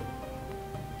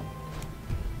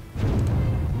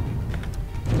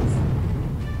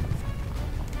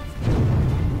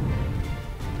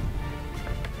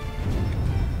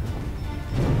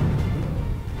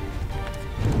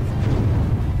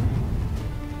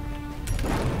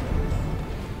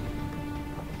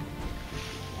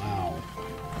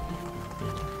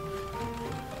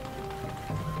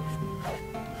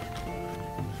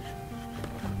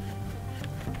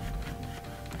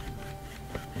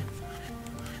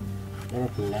 What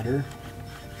up, letter?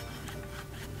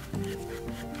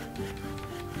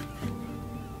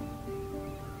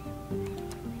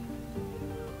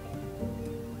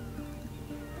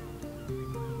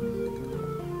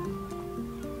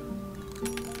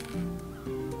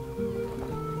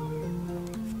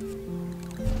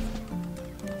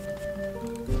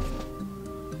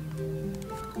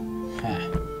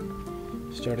 Ha.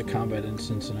 Start a combat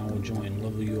instance and I will join.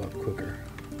 Level you up quicker.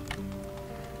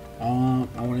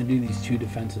 I want to do these 2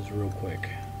 defenses real quick.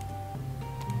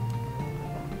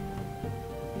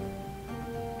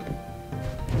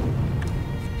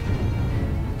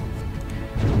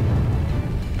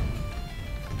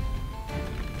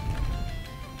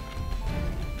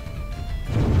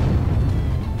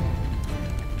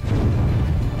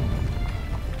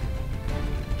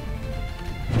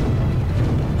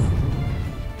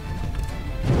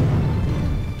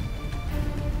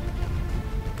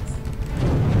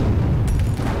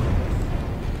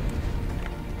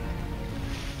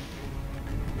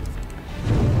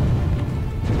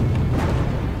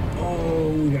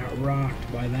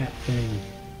 Rocked by that thing.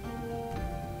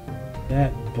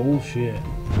 That bullshit.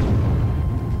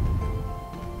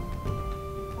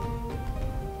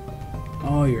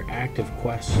 Oh, your active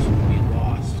quests will be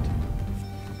lost.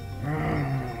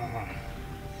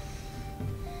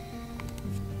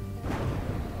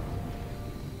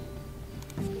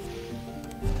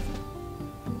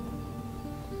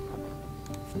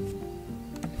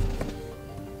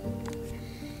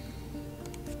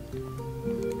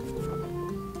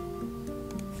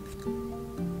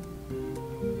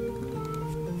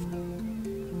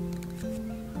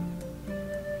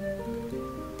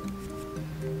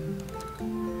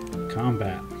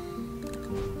 Combat.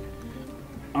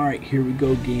 Alright, here we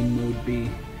go, game mode B.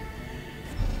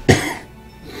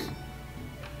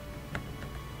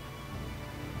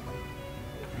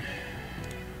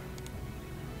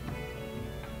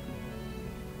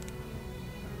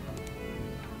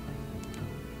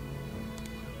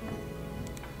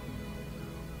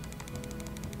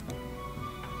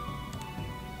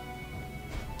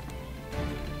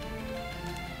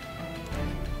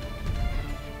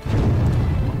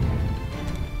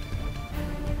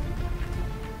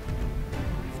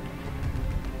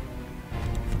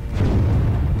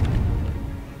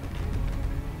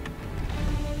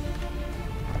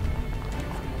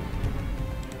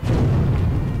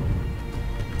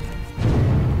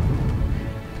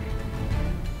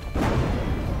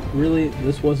 Really,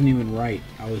 this wasn't even right.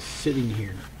 I was sitting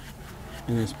here,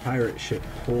 and this pirate ship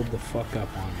pulled the fuck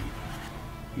up on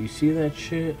me. You see that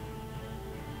shit?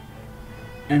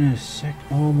 And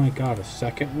oh my god, a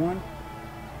second one?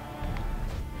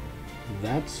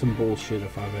 That's some bullshit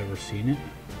if I've ever seen it.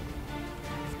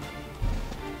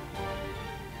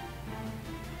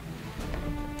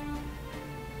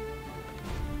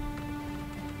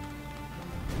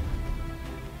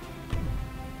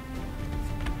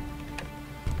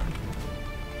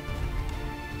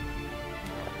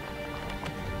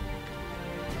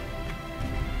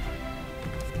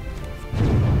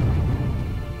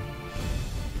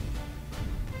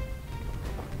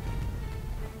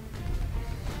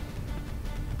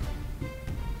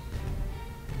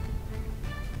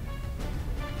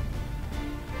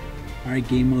 Alright,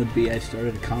 game mode B, I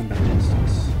started a combat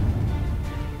instance.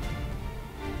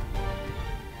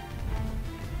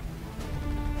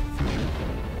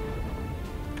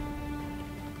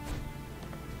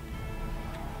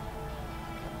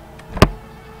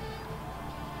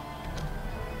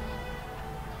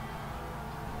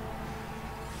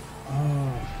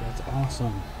 Oh, that's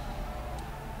awesome.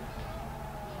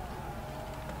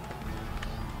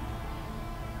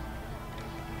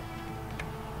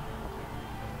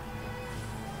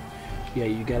 Yeah,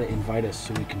 you gotta invite us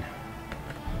so we can...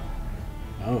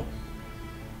 Oh.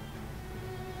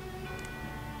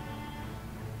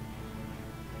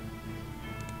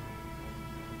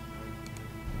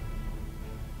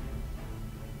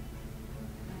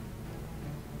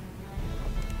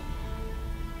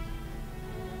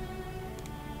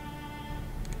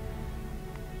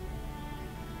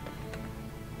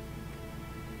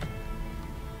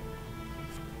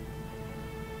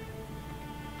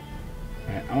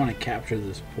 Alright, I want to capture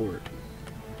this port.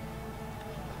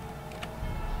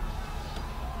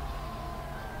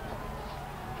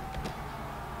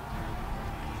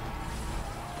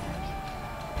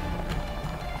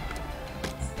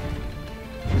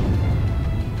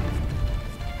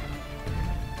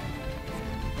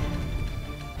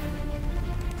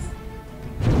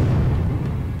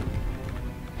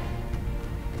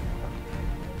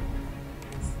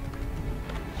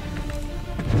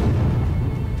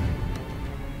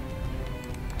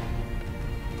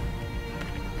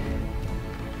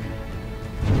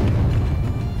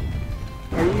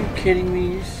 Kidding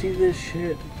me? You see this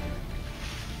shit?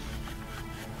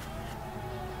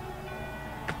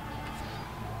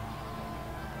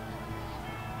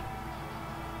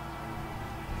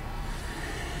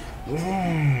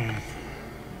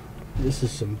 This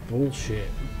is some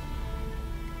bullshit.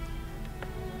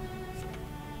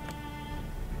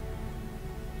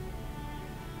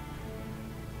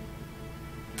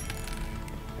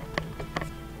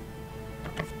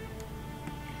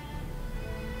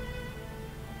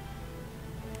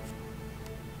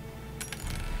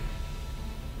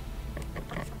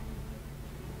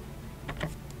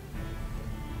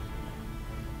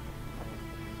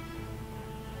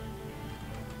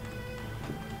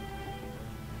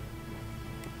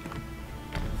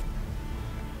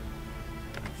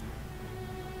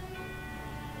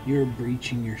 You're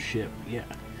breaching your ship. Yeah.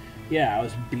 Yeah, I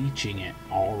was beaching it.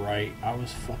 Alright. I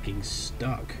was fucking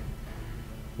stuck.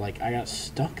 Like, I got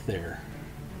stuck there.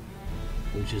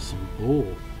 Which is some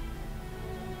bull.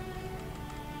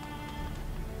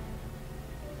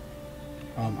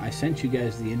 I sent you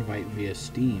guys the invite via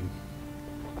Steam.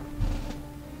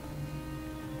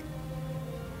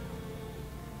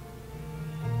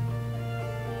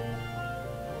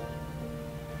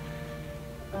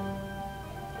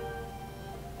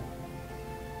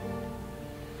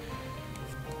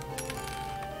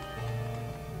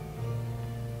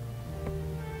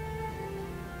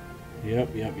 Yep.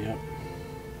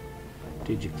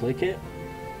 Did you click it?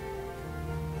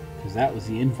 Because that was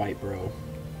the invite, bro.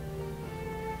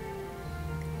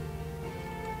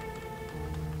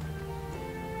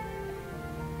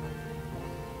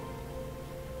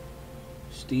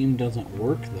 Steam doesn't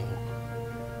work, though.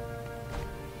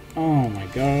 Oh my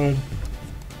god.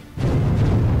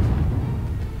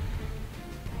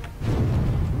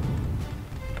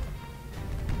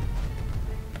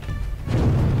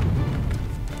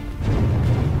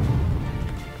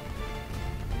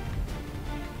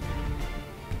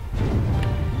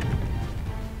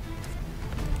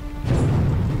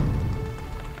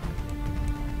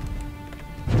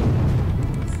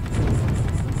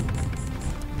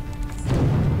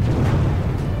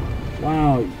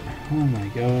 Wow, oh my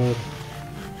god.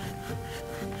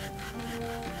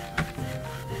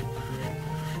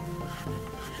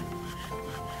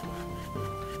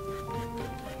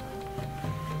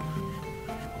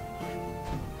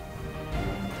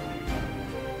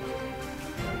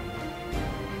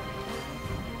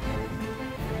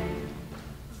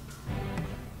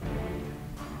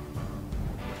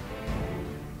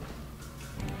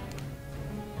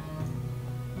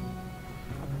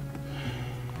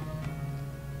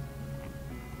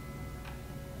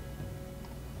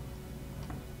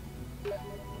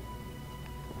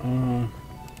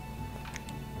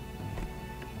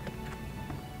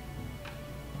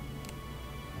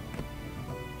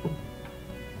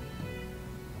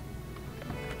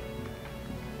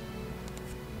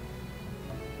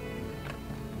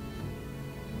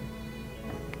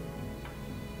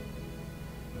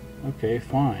 Okay,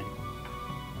 fine.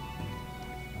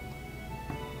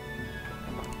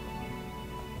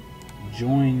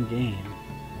 Join game.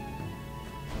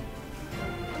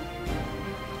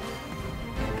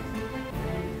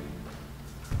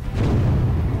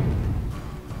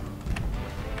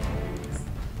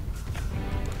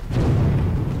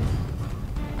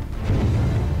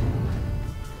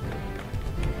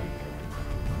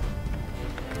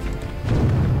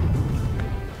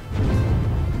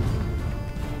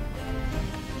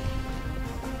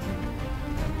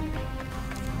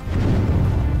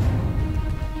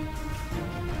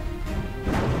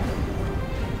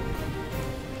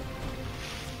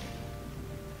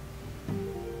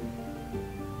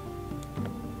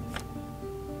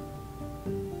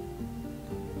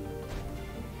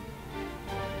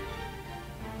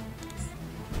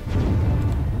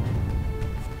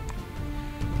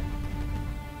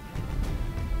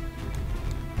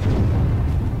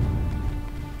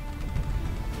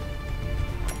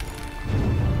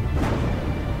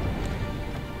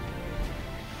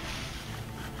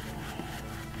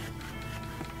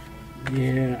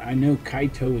 Yeah, I know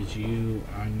Kaito is you.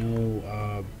 I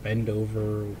know Bend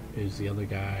Over is the other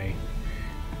guy.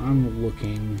 I'm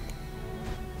looking.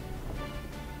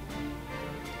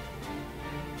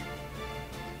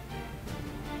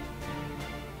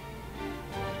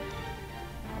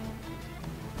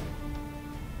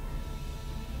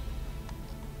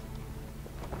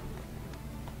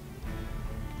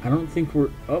 I don't think we're...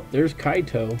 Oh, there's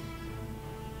Kaito.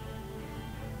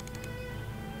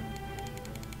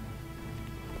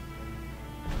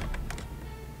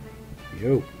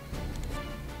 Yo.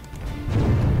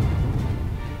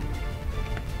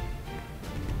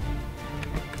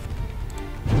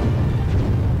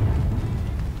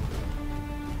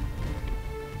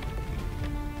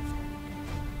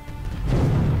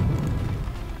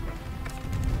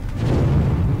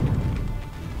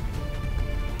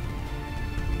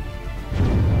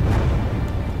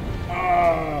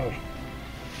 Oh.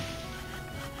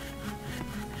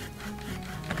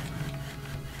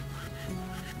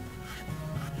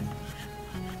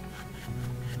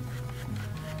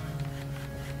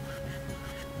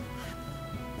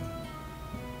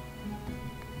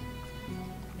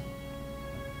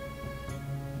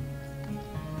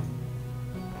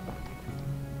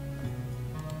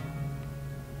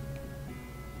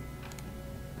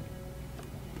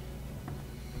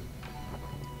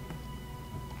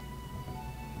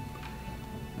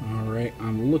 Alright,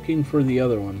 I'm looking for the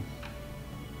other one.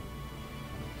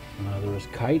 There was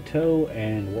Kaito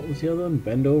and what was the other one?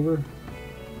 Bend Over?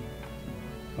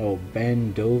 Oh,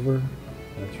 Bend Over.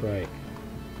 That's right.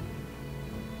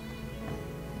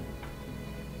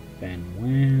 Ben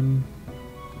Wen.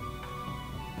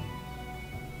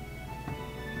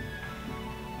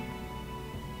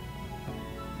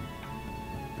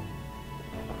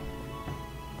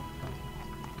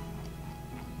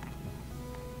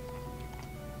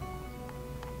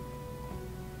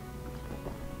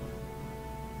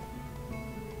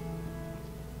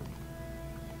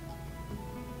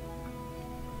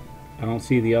 I don't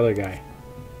see the other guy.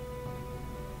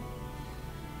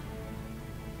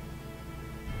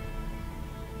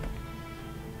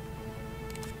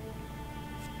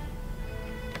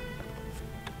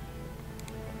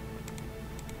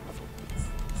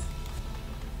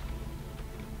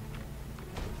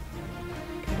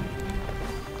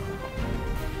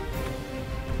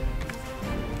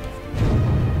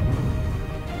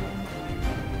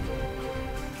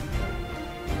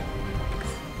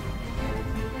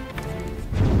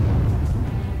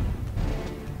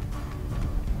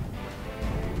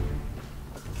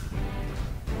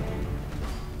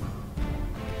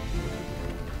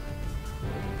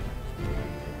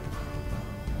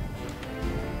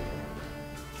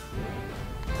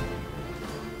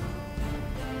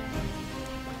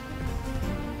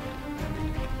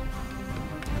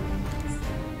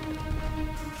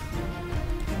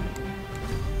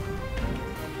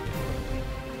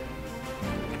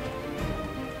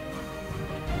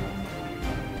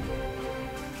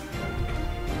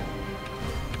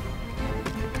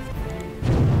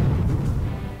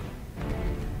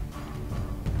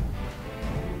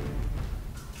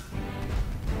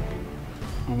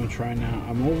 I'm gonna try now.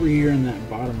 I'm over here in that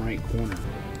bottom right corner.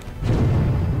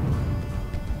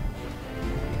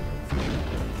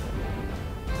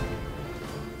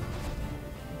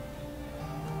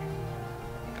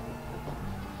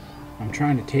 I'm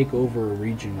trying to take over a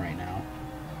region right now.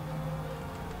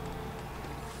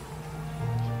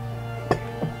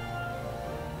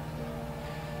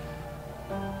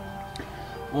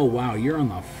 Oh wow, you're on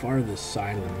the farthest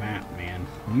side of the map, man.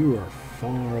 You are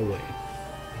far away.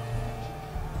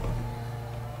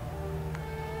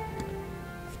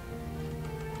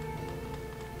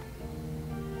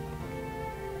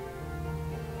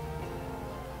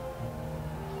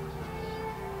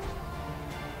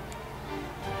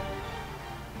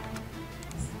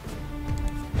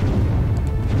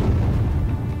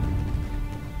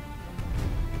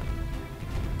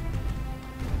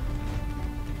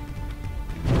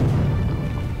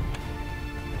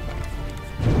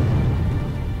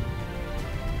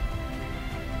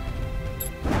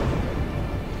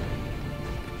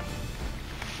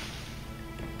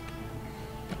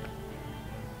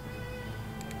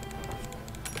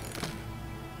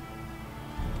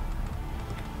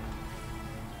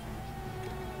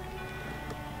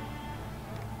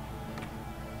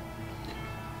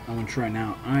 I'm gonna try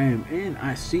now. I am in.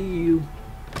 I see you.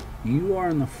 You are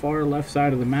on the far left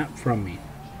side of the map from me.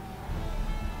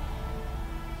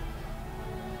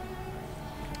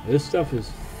 This stuff is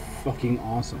fucking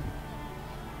awesome.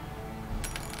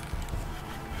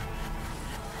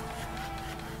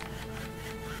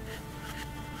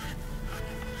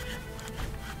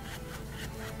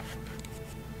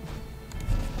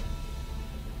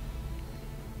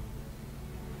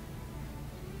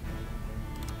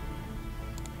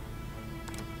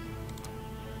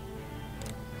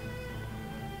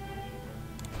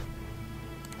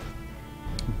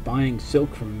 Buying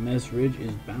silk from Mez Ridge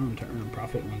is bound to earn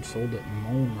profit when sold at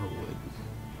Mulmerwood.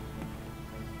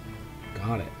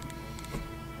 Got it.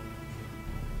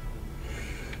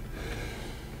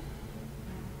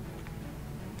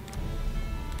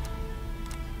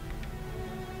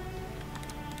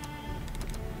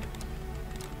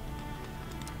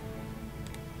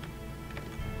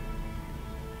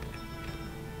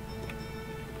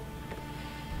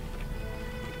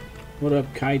 What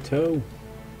up, Kaito?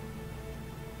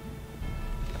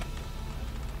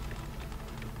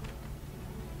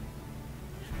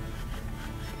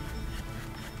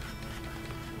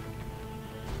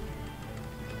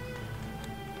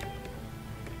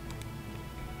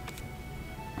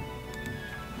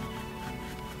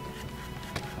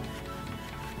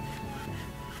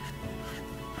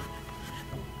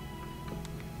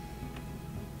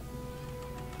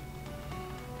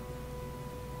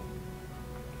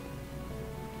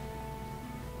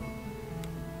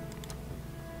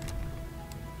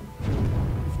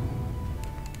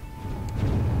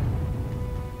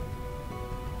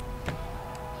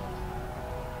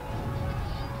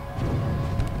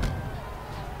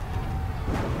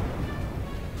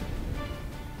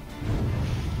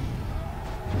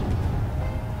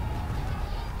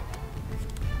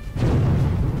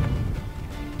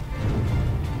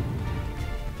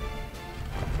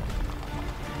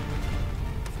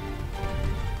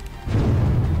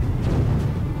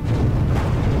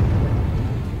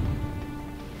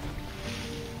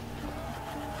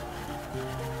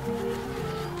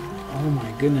 Oh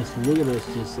my goodness, look at us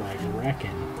just like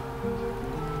wrecking.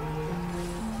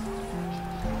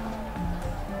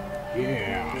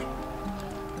 Yeah.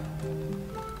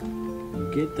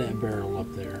 Get that barrel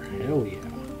up there. Hell yeah.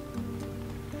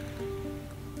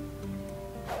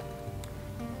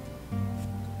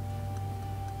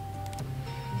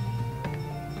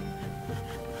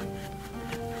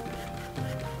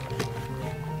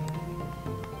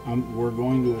 We're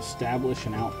going to establish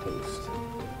an outpost.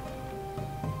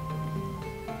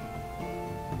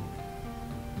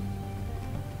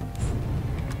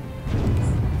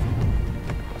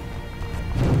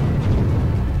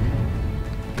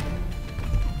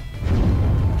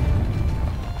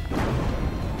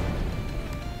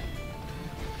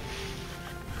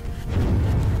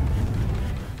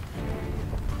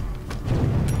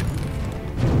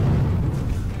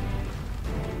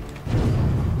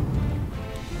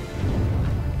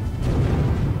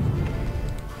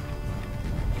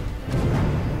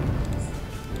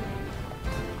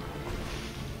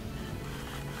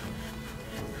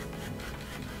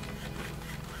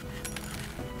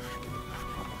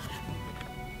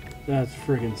 That's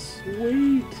friggin'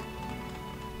 sweet.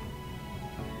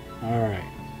 Alright.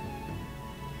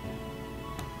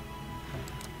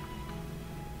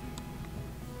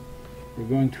 We're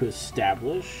going to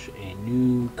establish a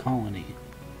new colony.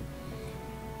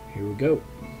 Here we go.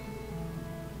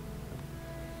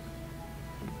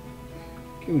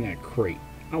 Give me that crate.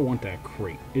 I want that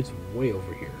crate. It's way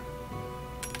over here.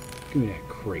 Give me that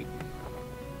crate.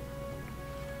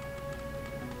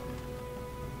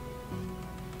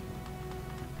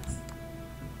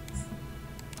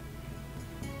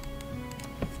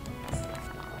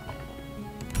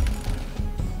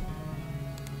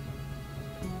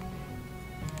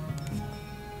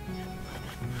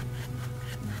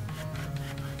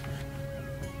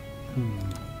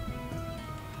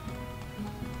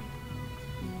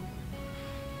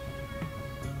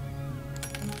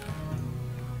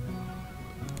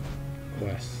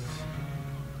 Quests.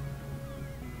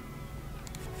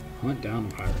 Hunt down a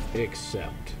pirate.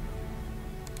 Accept.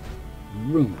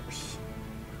 Rumors.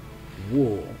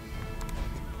 Wool.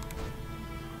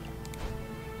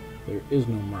 There is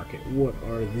no market. What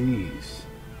are these?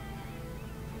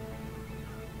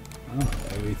 Oh,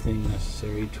 everything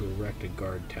necessary to erect a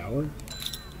guard tower.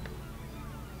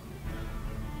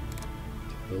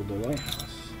 To build a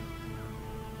lighthouse.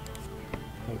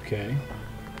 Okay.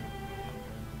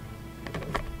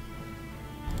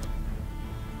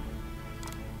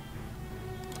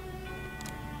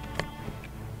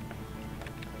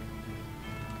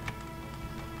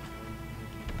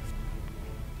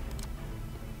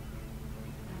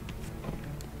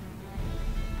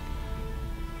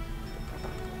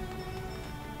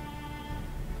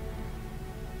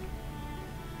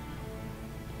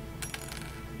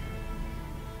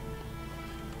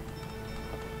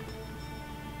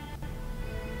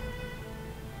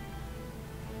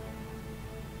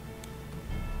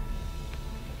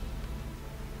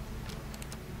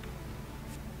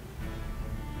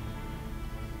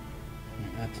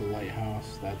 That's a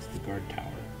lighthouse, that's the guard tower.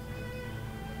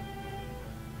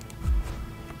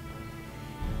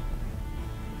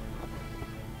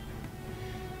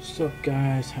 What's up,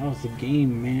 guys? How's the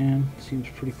game, man? Seems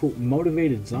pretty cool.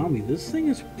 Motivated zombie. This thing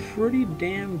is pretty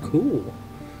damn cool.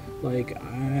 Like,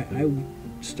 I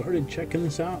started checking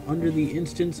this out under the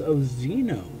instance of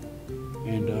Xeno,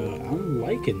 and I'm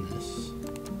liking this.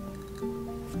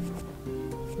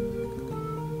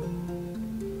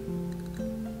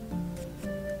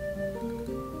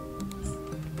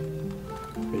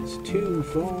 It's too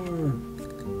far.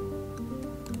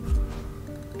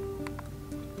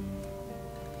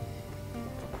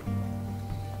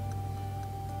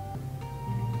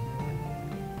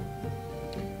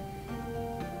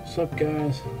 What's up,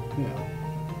 guys? Yeah.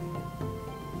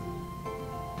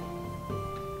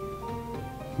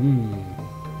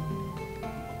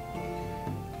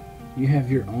 You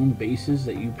have your own bases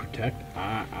that you protect?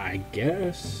 I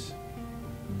guess.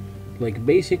 Like,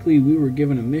 basically, we were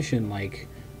given a mission, like,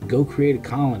 go create a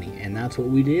colony, and that's what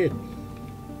we did.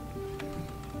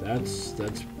 That's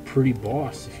pretty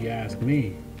boss, if you ask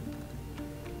me.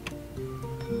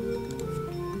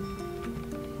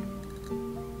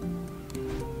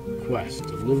 Quest,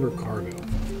 deliver cargo.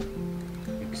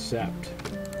 Accept.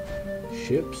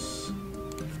 Ships.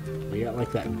 We got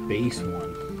like that base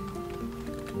one.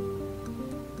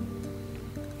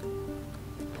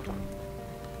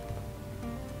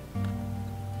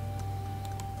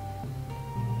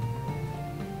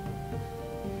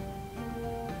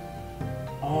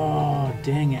 Oh,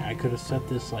 dang it. I could have set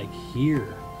this like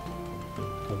here.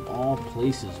 Of all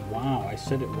places. Wow, I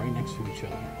set it right next to each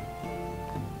other.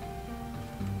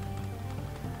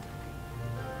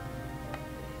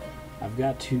 I've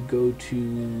got to go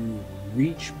to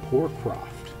reach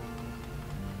Porcroft.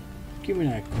 Give me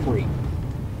that crate.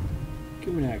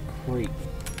 Give me that crate.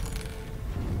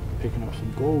 Picking up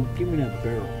some gold. Give me that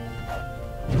barrel.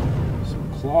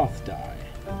 Some cloth dye.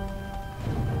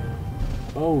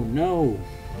 Oh no.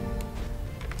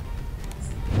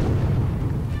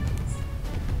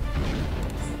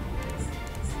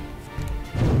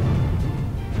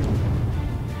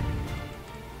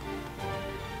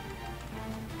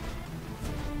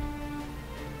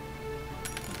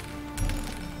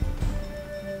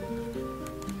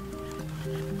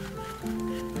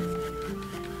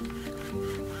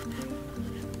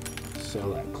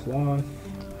 Sell that cloth.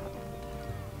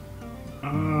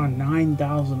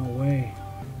 9,000 away.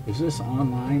 Is this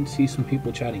online? See some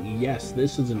people chatting. Yes,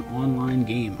 this is an online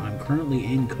game. I'm currently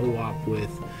in co-op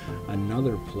with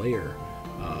another player.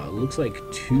 Looks like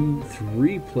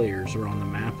 3 players are on the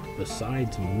map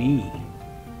besides me.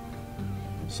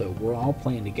 So we're all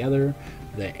playing together.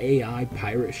 The AI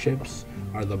pirate ships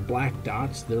are the black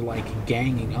dots. They're like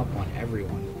ganging up on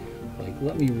everyone. Like,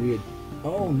 let me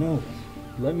oh no.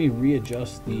 Let me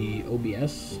readjust the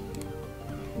OBS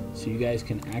so you guys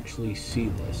can actually see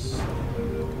this.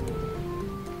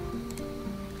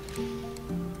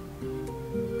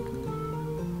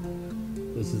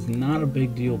 This is not a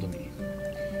big deal to me.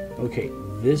 Okay,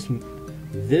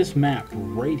 this map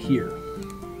right here.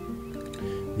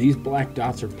 These black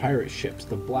dots are pirate ships.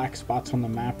 The black spots on the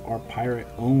map are pirate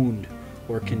owned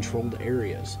or controlled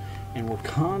areas, and we're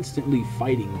constantly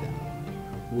fighting them,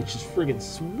 which is friggin'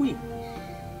 sweet.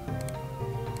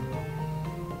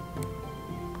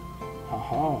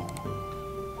 Haha.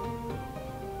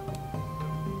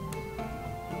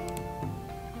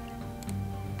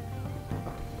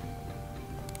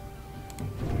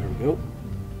 There we go.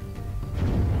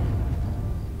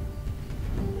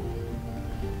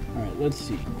 Alright, let's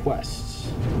see.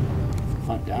 Quests.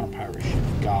 Hunt down a pirate ship.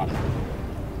 Got it.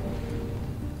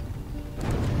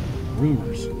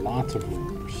 Rumors. Lots of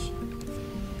rumors.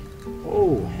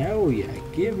 Oh, hell yeah.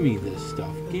 Give me this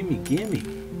stuff. Gimme, gimme.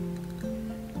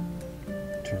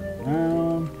 Turn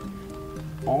around.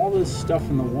 All this stuff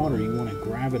in the water, you want to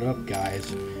grab it up,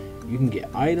 guys. You can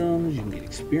get items, you can get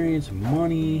experience,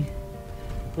 money.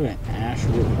 Look at an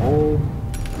ashwood hole.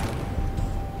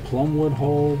 Plumwood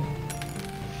hole.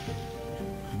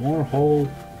 More hole.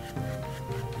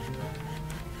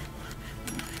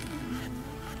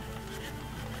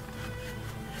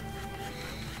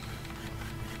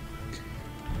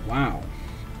 Wow.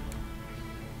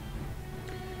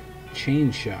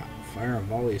 Chain shot. Fire a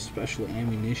volley of special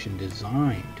ammunition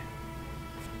designed.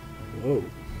 Whoa.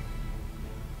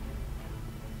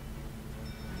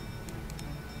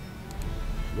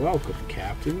 Welcome,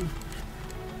 Captain.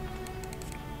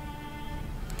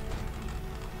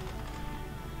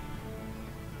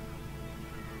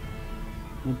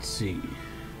 Let's see.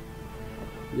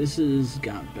 This has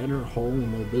got better hull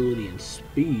mobility and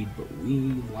speed, but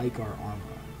we like our armor.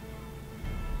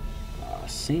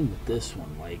 Same with this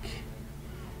one. Like,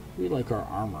 we like our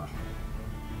armor.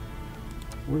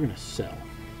 We're gonna sell.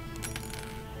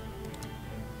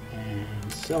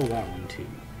 And sell that one too.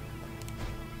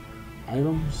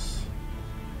 Items.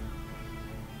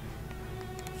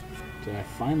 Did I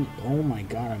finally... Oh my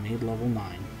god, I made level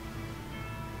 9.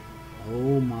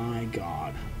 Oh my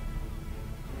god.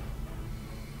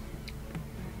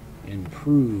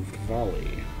 Improved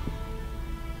volley.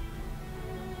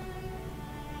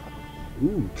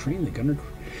 Ooh, train the gunner.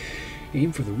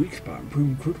 Aim for the weak spot.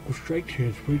 Improving critical strike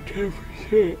chance by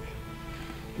 10%.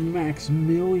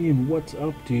 Maximilian, what's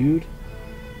up, dude?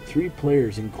 3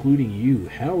 players, including you.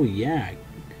 Hell yeah.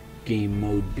 Game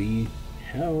mode B.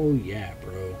 Hell yeah,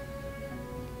 bro.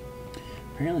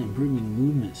 Apparently improving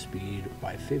movement speed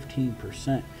by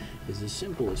 15% is as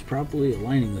simple as properly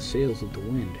aligning the sails with the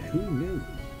wind. Who knew?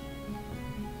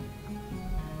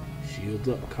 Shields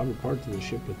up. Cover parts of the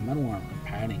ship with metal armor.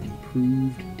 Padding.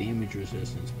 Improved damage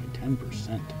resistance by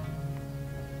 10%.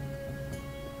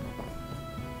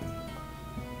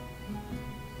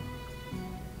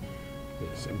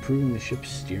 This improving the ship's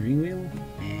steering wheel?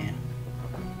 And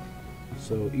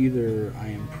so either I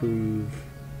improve...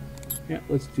 Yeah,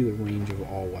 let's do the range of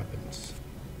all weapons.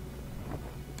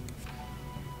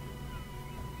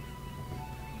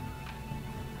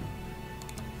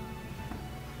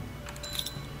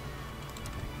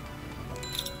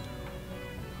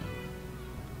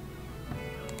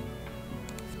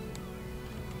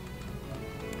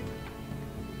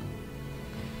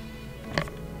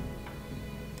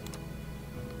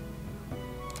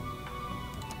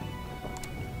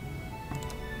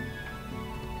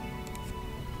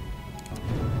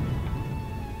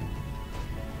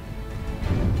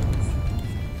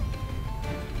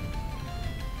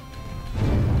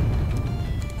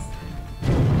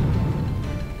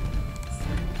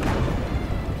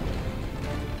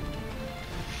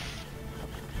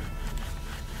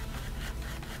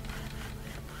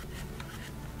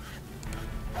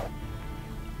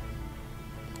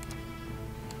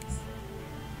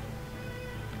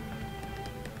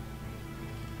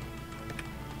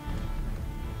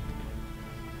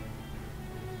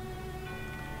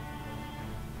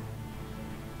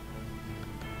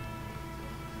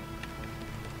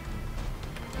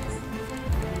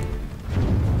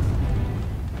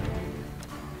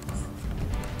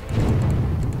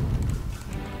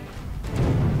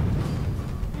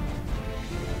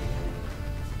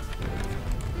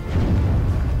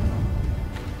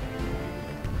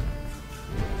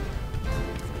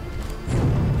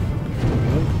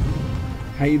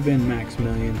 How you been,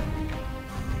 Maximilian?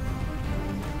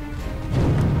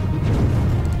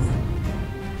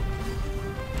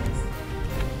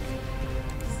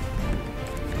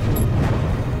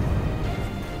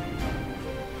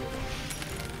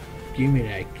 Give me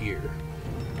that gear.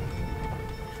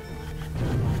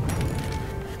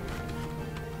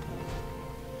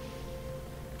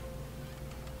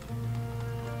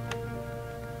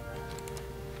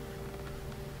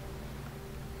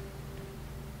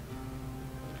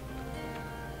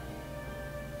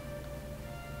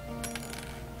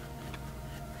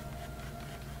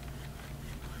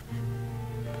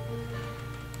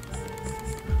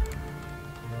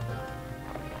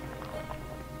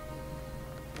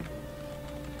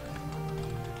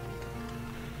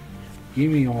 Give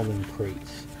me all them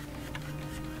crates.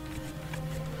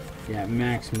 Yeah,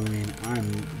 Maximilian,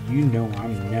 you know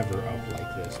I'm never up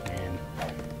like this, man.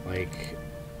 Like,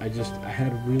 I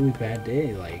had a really bad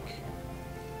day, like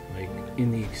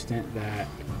in the extent that,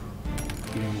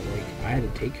 you know, like, I had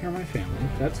to take care of my family,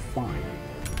 that's fine.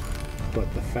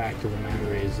 But the fact of the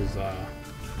matter is, you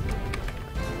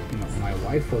know, my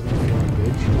wife wasn't feeling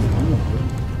good, she was hungover.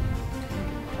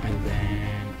 And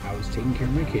then I was taking care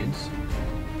of my kids.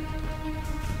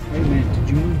 Hey man, did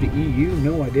you move to EU?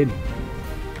 No, I didn't.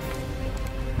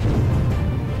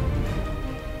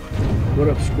 What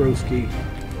up, Skrowski?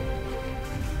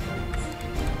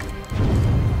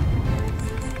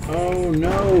 Oh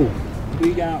no!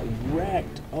 We got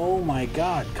wrecked. Oh my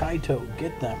god, Kaito,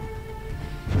 get them.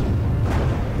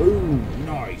 Boom,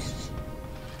 nice.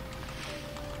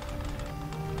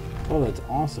 Oh, that's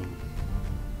awesome.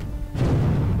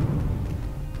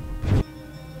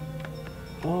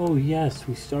 Oh yes,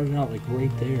 we started out like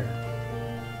right there.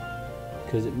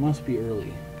 Because it must be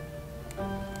early.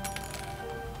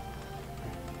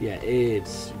 Yeah,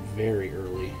 it's very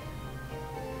early.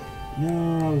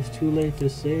 No, it's too late to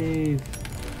save.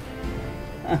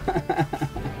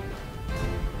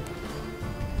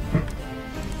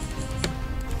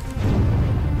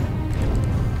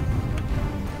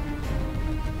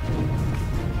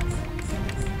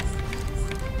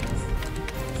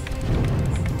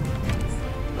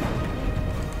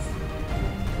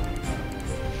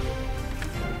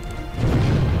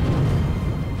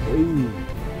 Ooh.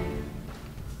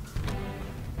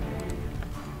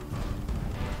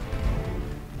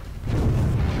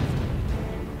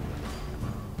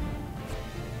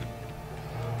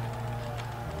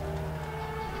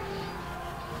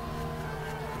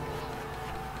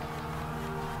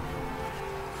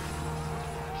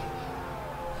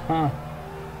 Ha!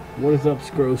 What is up,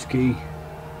 Skrowski?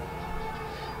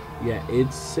 Yeah,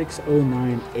 it's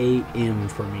 6:09 a.m.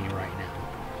 for me right now.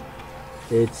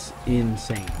 It's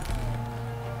insane.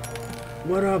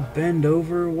 What up,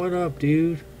 Bendover? What up,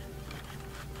 dude?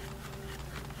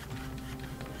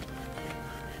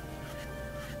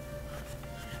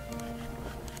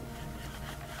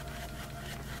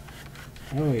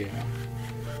 Oh yeah.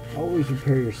 Always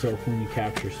prepare yourself when you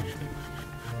capture something.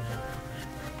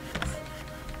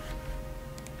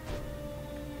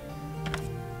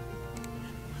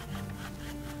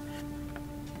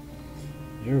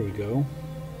 There we go.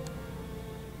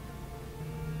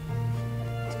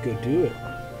 Let's go do it.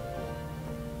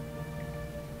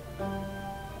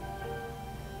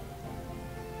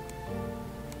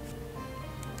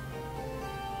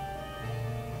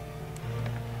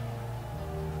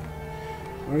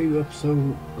 Why are you up so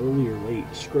early or late?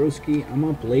 Skrowski, I'm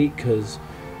up late because,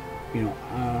 you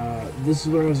know, this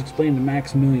is what I was explaining to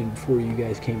Maximilian before you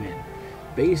guys came in.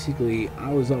 Basically,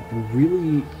 I was up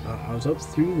I was up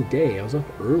through the day. I was up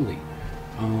early.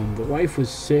 The wife was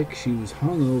sick. She was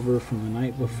hungover from the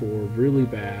night before, really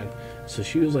bad. So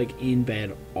she was like in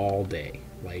bed all day.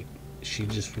 Like, she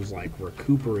just was like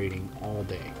recuperating all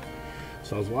day.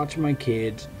 So I was watching my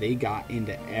kids. They got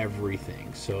into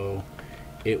everything. So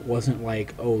it wasn't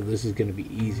like, oh, this is going to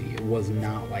be easy. It was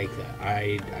not like that.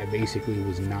 I basically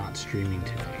was not streaming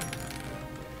today.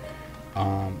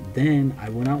 Then I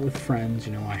went out with friends,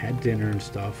 you know, I had dinner and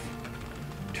stuff.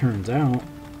 Turns out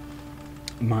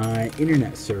my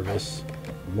internet service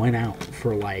went out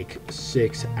for like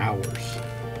 6 hours.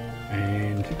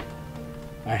 And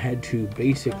I had to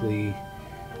basically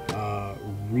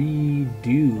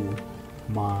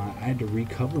I had to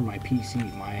recover my PC.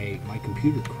 My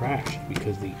computer crashed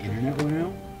because the internet went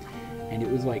out, and it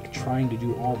was like trying to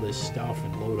do all this stuff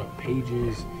and load up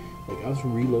pages. Like, I was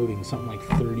reloading something like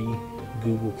 30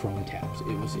 Google Chrome tabs.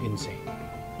 It was insane.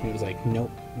 And it was like,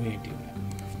 nope, we ain't doing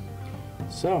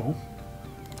that. So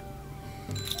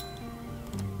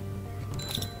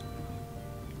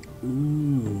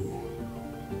ooh.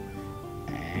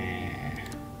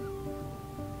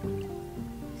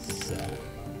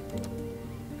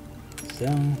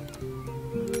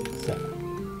 So,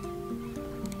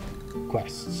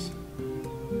 quests.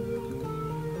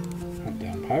 Hunt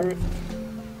down pirate.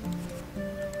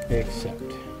 Accept.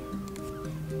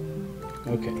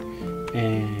 Okay,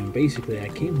 and basically I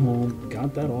came home,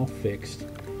 got that all fixed,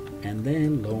 and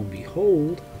then lo and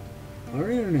behold,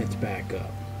 our internet's back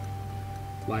up.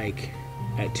 Like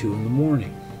at 2 in the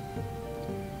morning.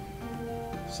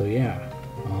 So yeah,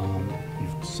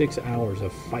 6 hours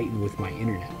of fighting with my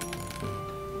internet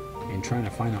and trying to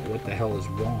find out what the hell is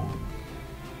wrong.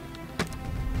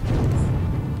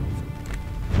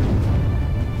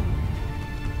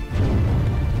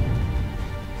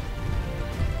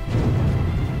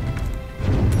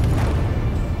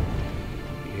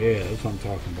 Yeah, that's what I'm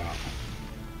talking about.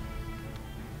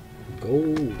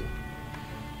 Gold.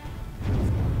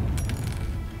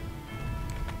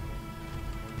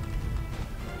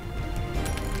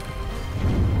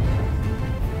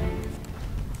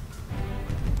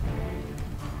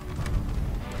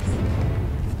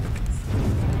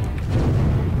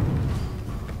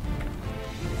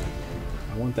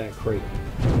 That crate.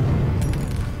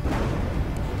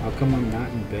 How come I'm not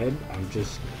in bed? I'm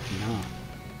just not.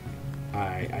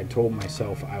 I told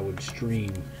myself I would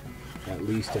stream at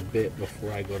least a bit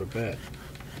before I go to bed.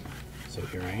 So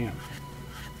here I am.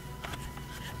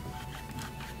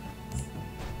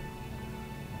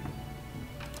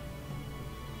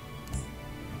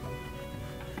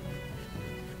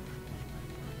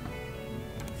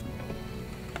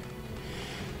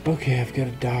 Okay, I've got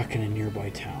a dock in a nearby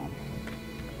town.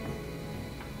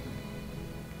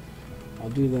 I'll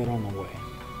do that on the way.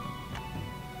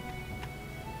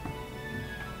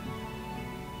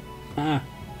 Ah!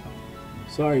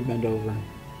 Sorry, Bendover.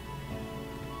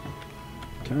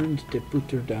 Turns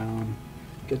Dipputer down.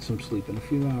 Get some sleep in a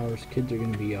few hours. Kids are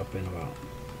going to be up in about.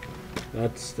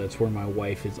 That's where my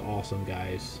wife is awesome,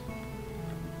 guys.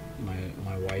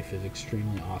 My wife is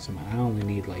extremely awesome. I only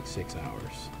need like 6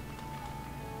 hours.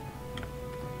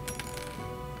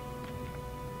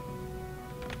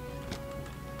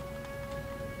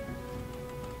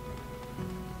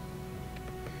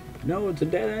 No, it's a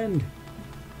dead end.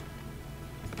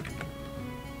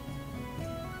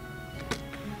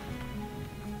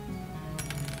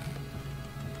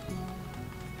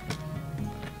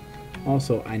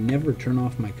 Also, I never turn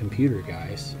off my computer,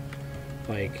 guys.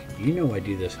 Like, you know I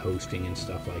do this hosting and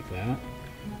stuff like that.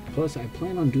 Plus, I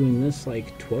plan on doing this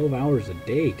like 12 hours a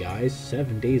day, guys.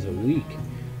 7 days a week.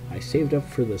 I saved up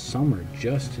for the summer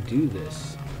just to do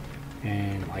this.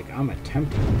 and like I'm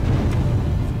attempting.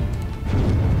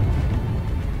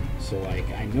 So like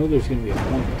I know there's gonna be a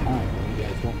point in time when you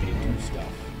guys want me to do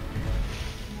stuff.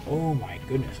 Oh my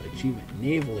goodness, achievement,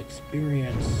 naval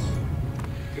experience.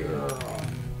 Yeah.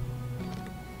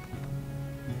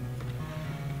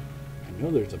 I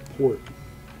know there's a port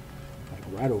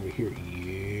like right over here.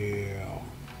 Yeah.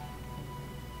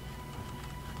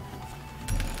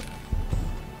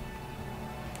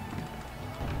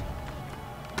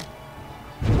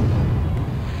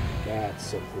 That's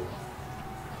so cool.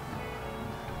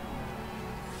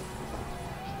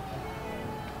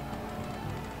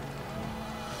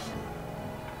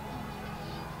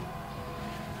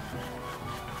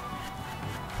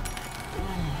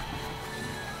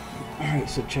 Alright,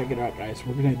 so check it out, guys.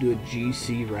 We're going to do a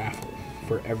GC raffle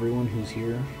for everyone who's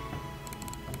here.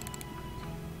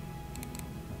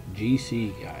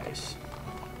 GC, guys.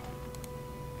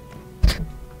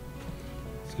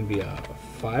 It's going to be a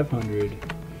 500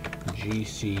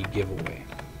 GC giveaway.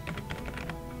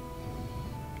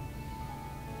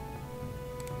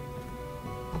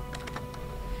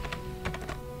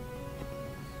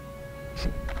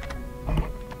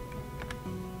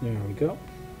 There we go.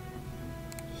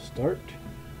 Start.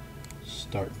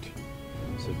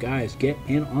 So guys, get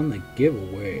in on the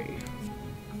giveaway.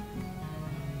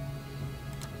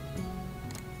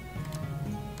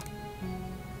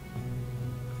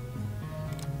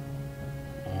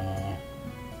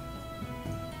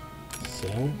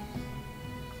 Sell.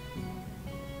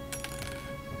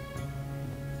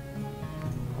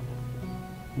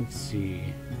 Let's see.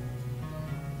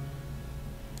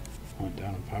 Hunt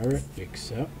down a pirate.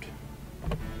 Accept.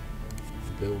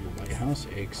 Build a lighthouse.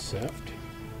 Accept.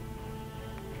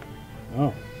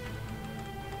 Oh.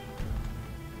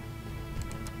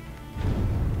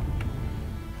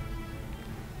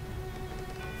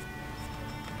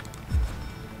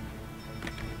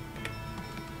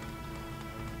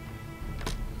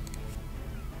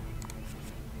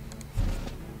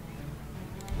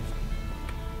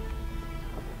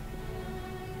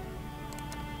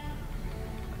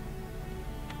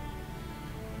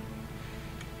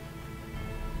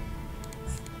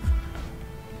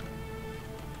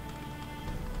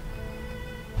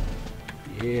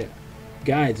 Yeah,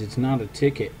 guys, it's not a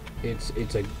ticket. It's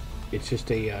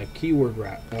just a keyword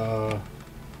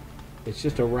it's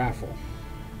just a raffle.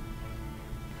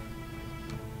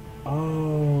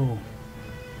 Oh,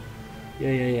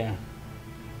 yeah.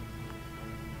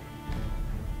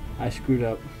 I screwed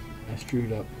up.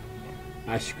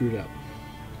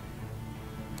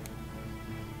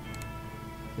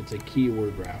 It's a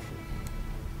keyword raffle.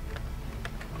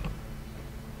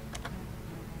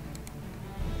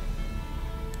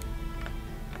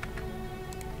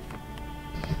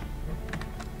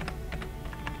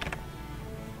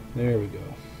 There we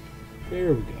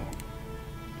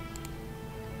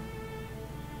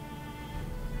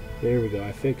go.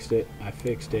 I fixed it.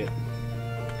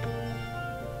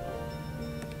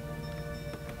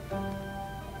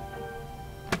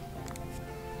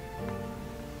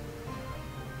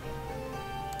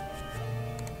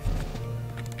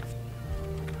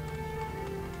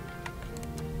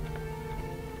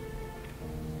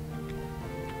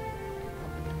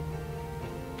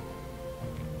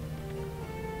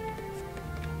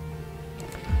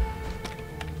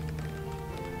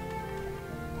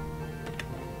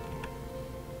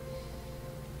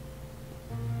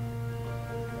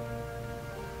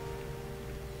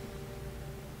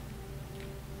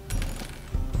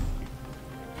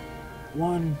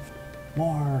 One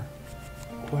more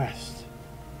quest.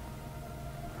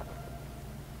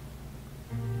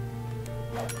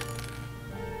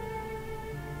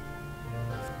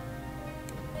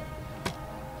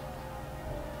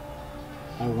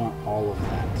 I want all of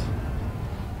that.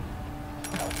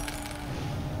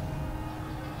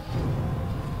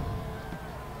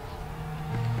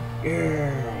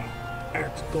 Yeah!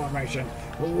 Exclamation!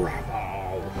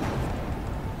 Raffle!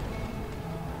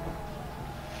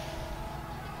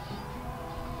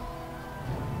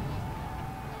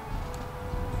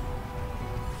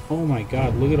 Oh my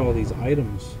god, look at all these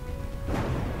items.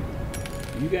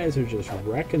 You guys are just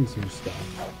wrecking some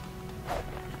stuff.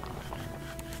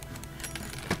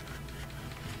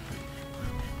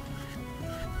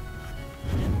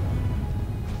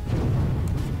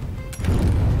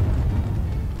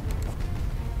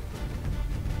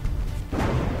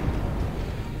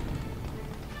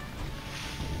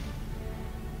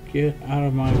 Get out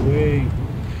of my way.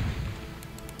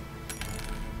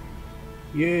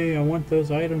 Yay, I want those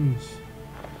items.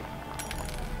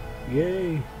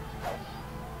 Yay.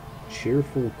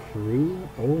 Cheerful crew?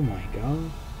 Oh my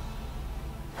god.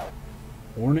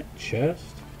 Ornate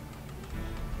chest.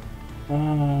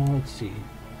 Let's see.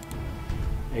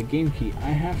 A game key.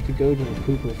 I have to go to the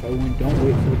Cooper. If I win, don't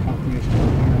wait for the company to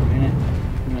come here in a minute.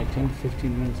 In like 10 to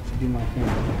 15 minutes to do my thing.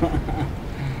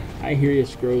 I hear you,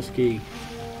 Skrowski.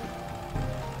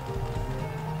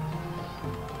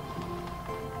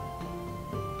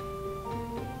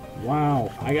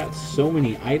 Wow, I got so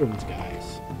many items,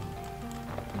 guys.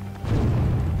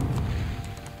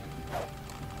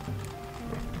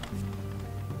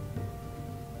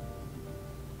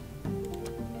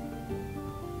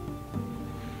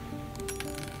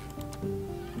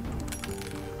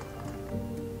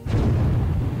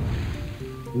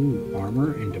 Ooh,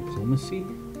 armor and diplomacy.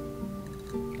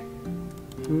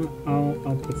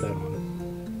 I'll put that on.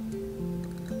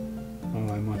 Oh,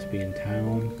 I must be in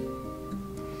town.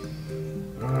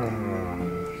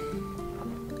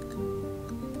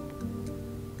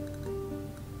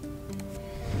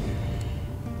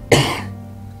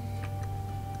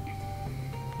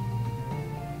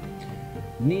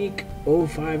 Neek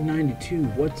 0592,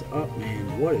 what's up,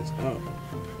 man? What is up?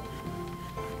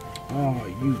 Oh,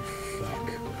 you fuck.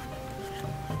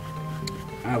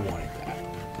 I wanted that.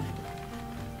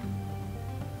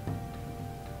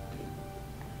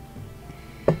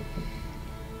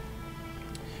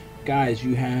 Guys,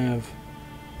 you have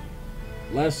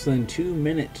less than 2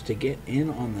 minutes to get in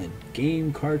on the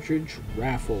game cartridge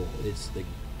raffle. It's the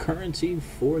currency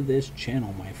for this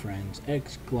channel, my friends.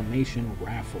 Exclamation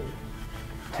raffle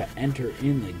to enter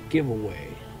in the giveaway.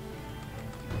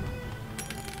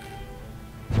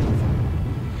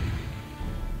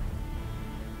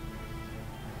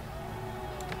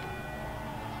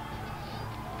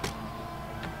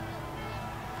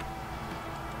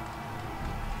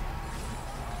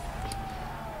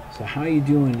 So how you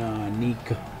doing,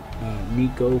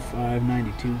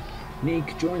 Nico592?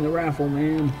 Nick, join the raffle,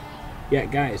 man. Yeah,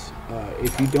 guys,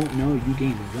 if you don't know, you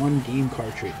gain 1 game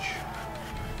cartridge.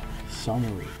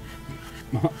 Summary.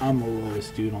 I'm the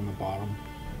lowest dude on the bottom.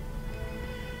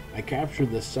 I captured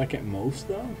the second most,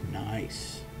 though?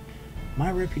 Nice.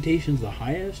 My reputation's the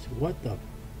highest? What the...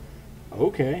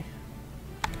 Okay.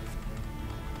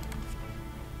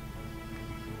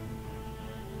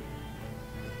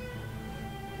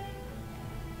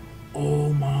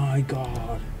 Oh my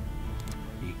god.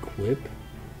 Equip.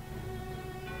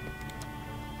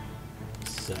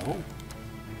 Sell.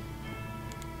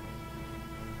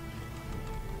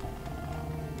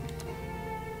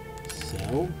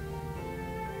 Sell.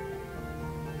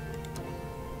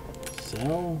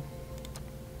 Sell.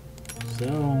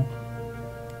 Sell.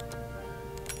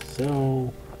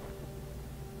 Sell.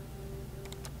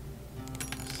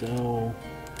 Sell.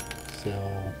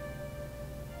 Sell.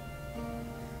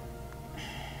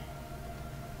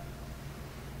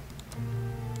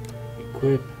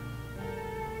 Equip.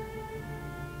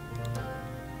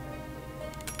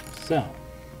 Sell.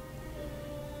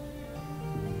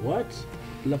 What?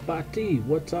 Lapati,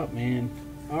 what's up, man?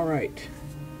 Alright.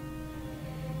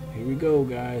 Here we go,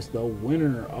 guys. The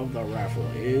winner of the raffle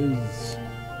is...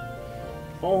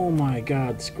 Oh my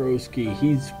god, Skrowski.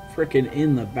 He's freaking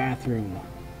in the bathroom.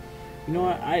 You know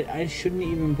what? I shouldn't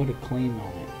even put a claim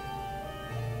on it.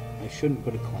 I shouldn't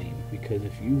put a claim, because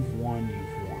if you've won,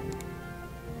 you've won.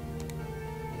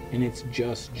 And it's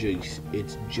just GC.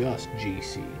 It's just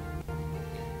GC.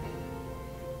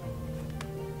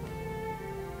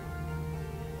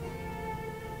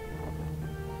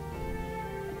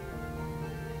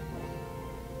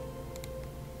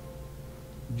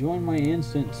 Join my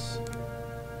instance.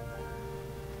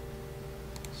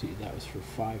 See, that was for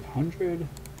 500.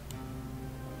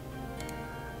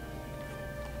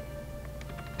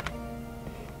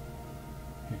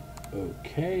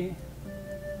 Okay.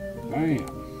 Bam.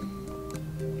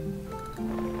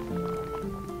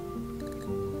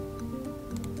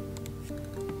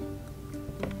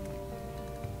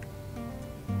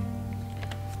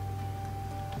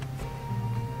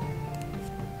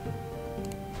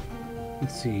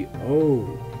 Let's see.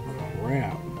 Oh,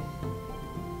 crap.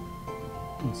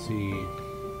 Let's see.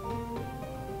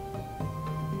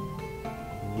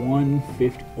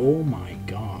 150. Oh my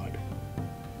god.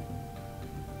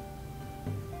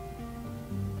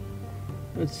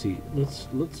 Let's see. Let's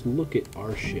look at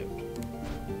our ship.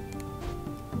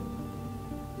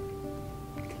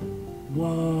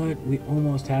 What? We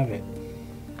almost have it.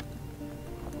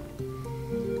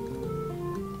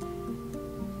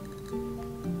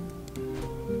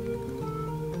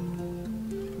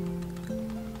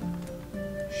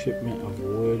 Shipment of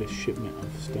wood, a shipment of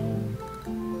stone.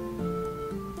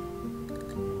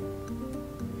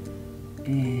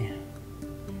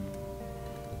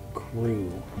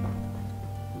 Crew.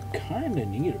 kinda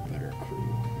need a better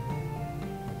crew.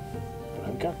 But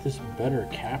I've got this better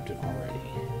captain already.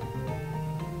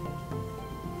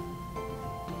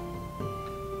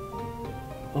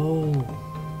 Oh.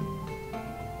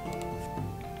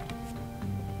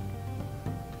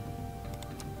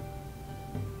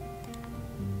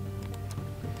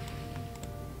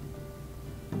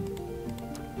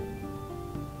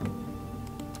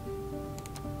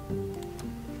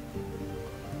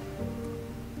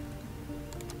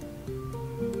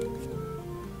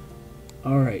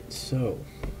 Alright, so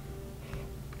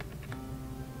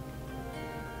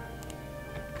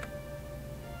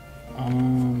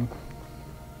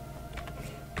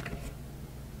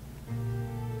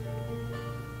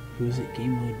who is it?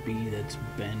 Game mode B, that's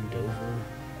bend over.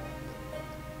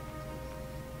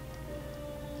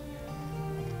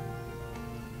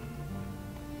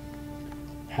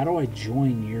 How do I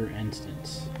join your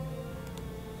instance?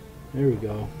 There we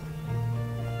go.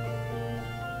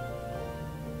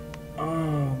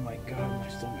 Oh my god, my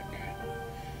stomach.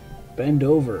 Bend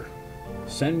over.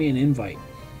 Send me an invite.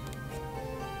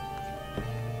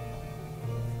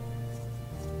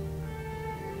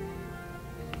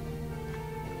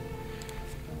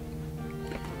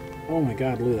 Oh my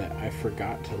god, look at that. I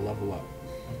forgot to level up.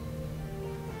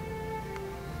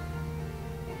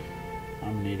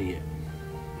 I'm an idiot.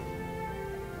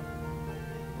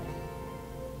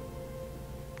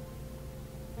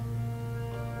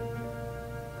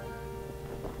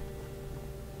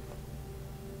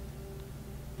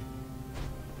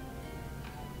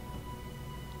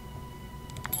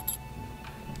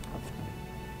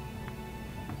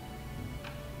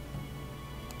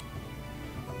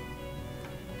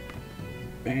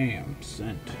 Bam,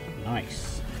 sent.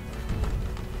 Nice.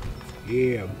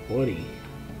 Yeah, buddy.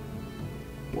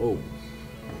 Whoa.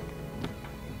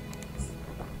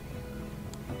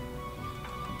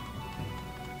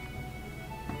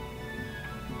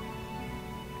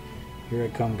 Here I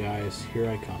come, guys. Here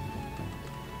I come.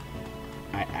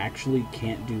 I actually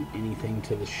can't do anything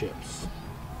to the ships.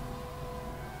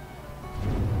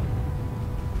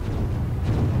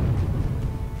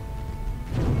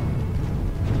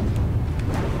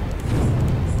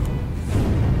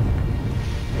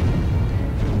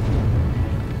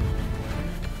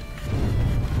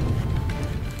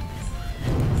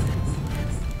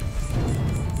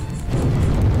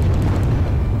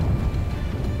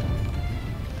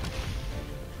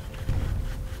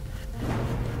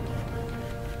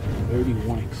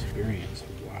 Experience.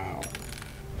 Wow.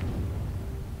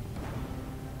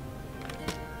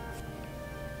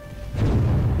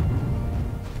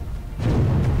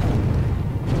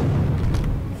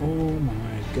 Oh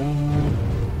my god.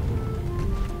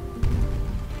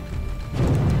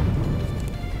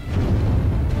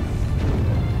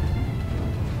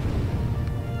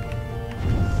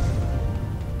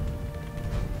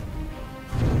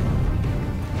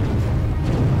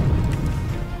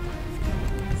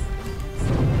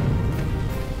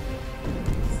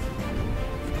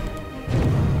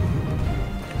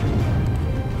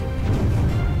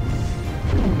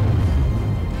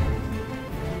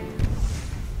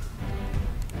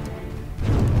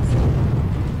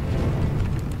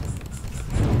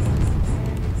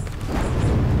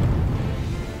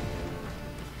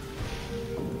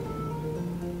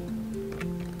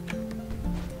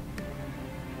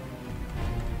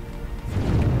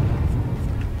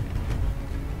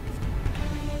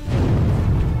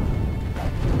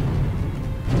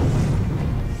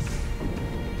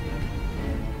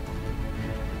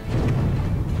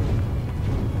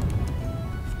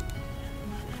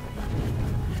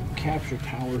 Capture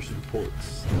towers and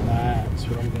ports. That's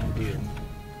what I'm gonna do.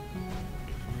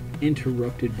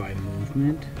 Interrupted by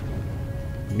movement.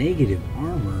 Negative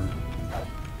armor.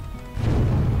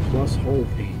 Plus hull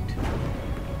paint.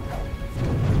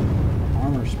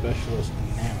 Armor specialist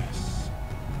Namus.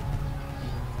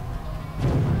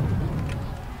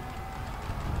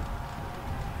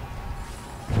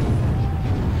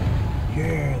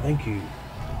 Yeah, thank you.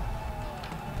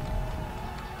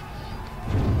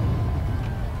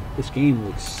 This game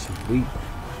looks sweet.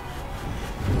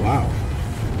 Wow.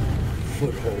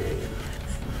 Foothold.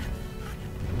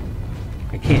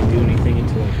 I can't do anything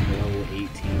until like level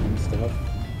 18 and stuff.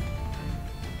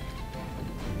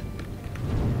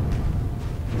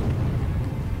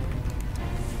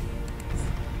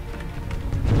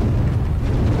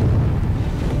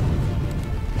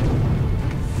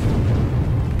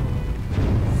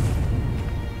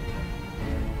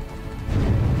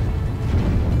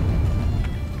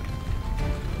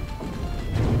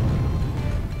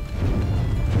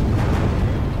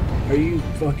 Are you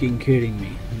fucking kidding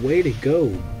me? Way to go,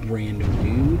 random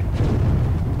dude.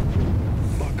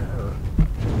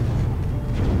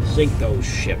 Sink those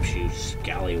ships, you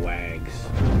scallywags.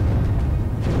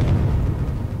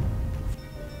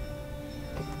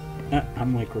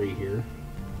 I'm like right here.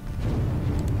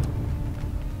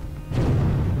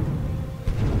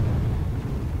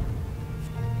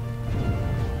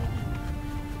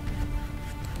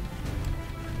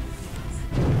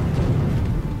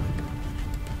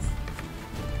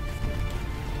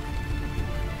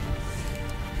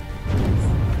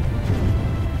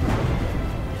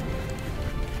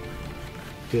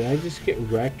 Did I just get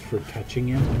wrecked for touching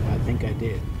him? I think I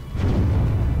did.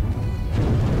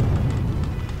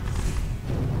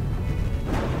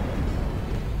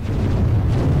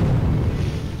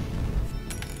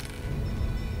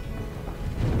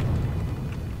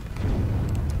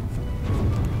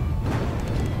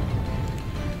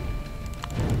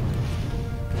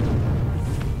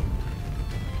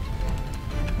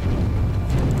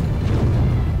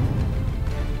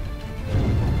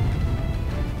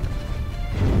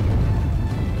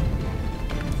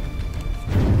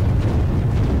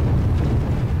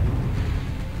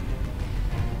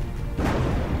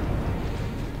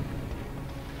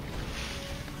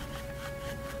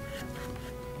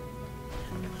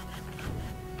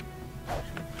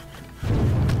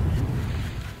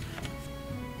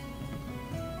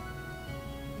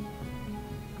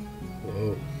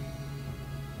 Whoa.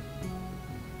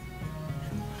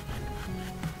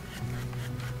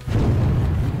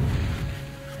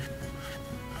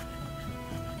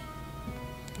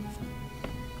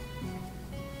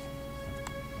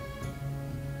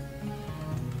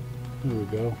 Here we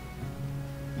go.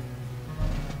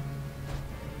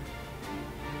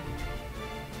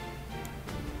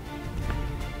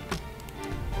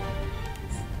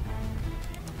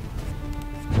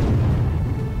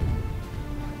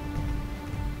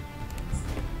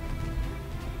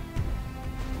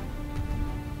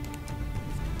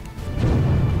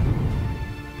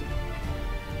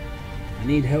 I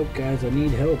need help, guys. I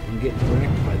need help. I'm getting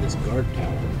wrecked by this guard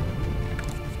tower.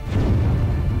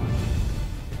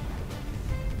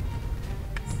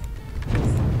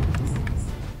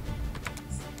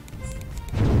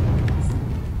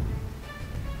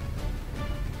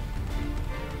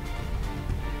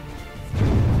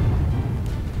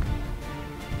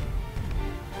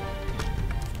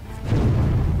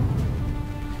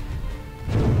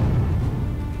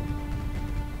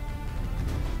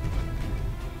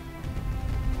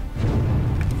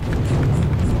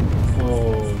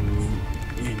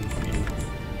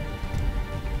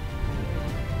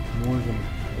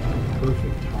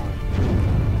 Perfect time.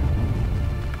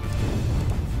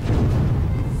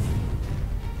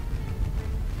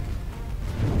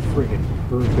 Friggin'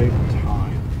 perfect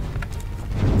time.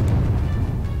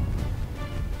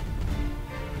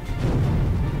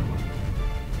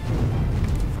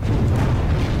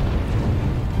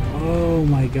 Oh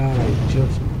my god, I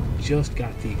just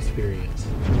got the experience.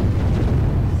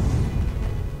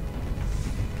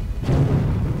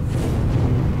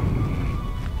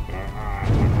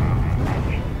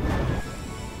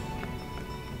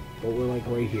 But we're like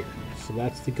right here, so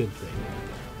that's the good thing.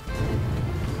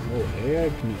 Oh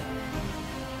heck no.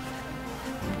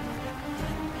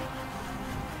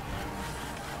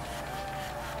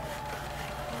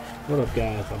 What up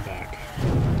guys, I'm back.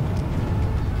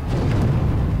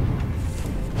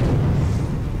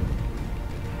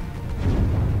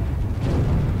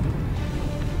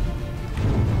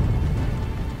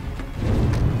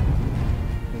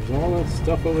 There's all that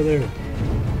stuff over there.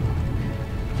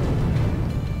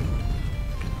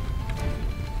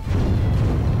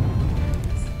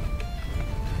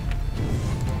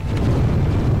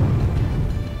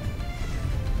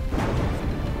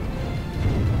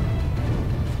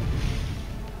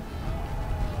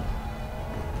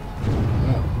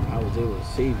 Able to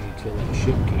save you till that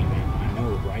ship came in. I know,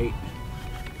 right?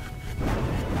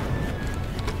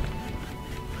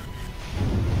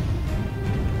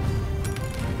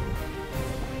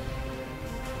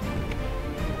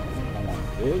 I want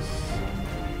this.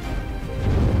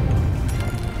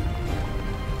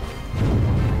 I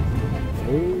want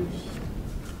those.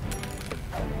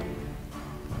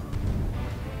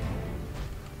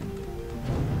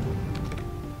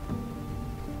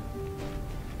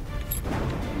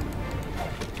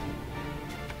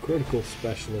 Critical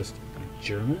Specialist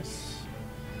Journus.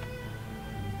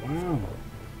 Wow.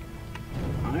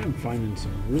 I am finding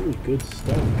some really good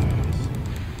stuff, guys.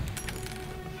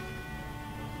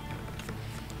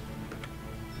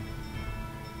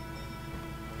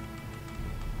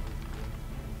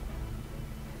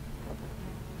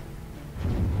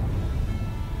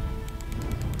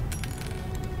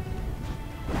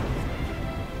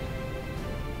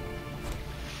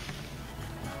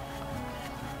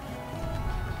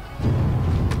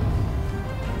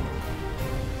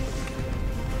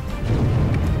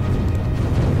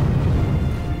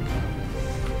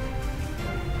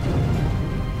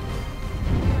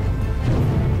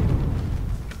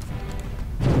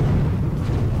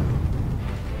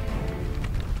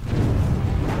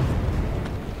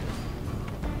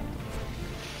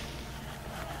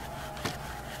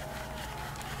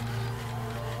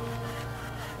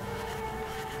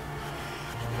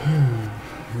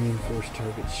 reinforce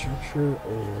target structure,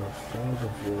 or fog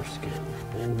of war skill,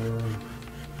 or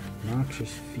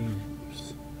noxious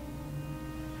fumes.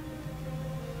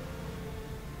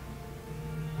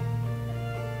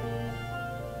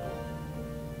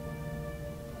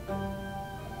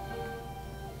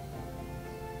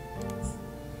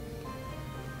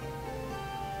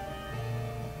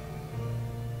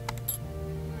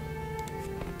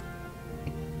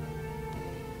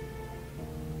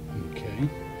 Okay.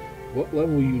 What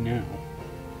level are you now?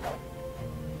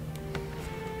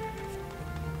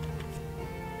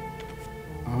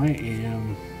 I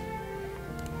am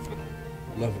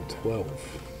level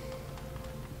 12.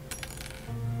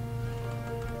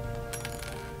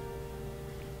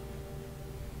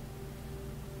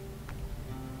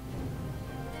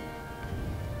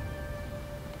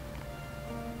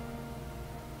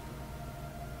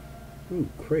 Ooh,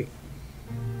 crate.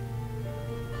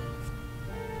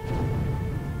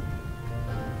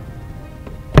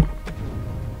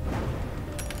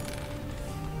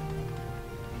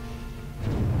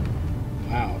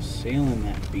 Wow, sailing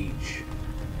that beach.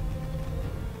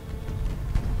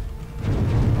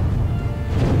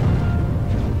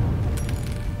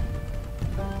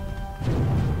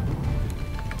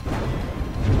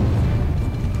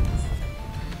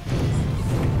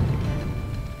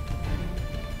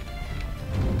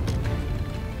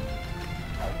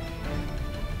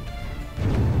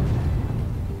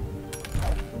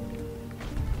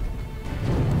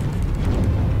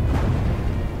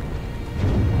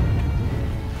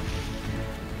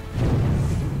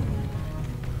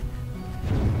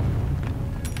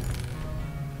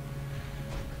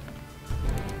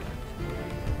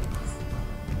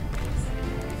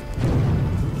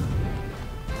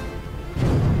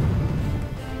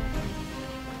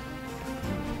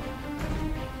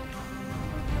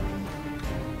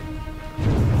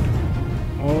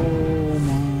 Oh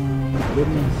my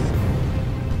goodness.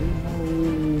 No,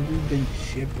 we've been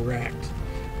shipwrecked.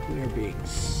 We are being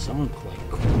sunk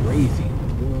like crazy.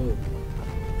 Whoa.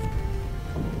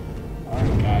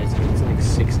 Alright guys, it's like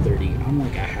 6:30. I'm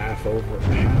like a half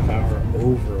hour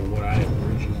over what I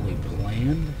originally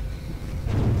planned.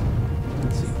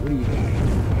 Let's see, what do you got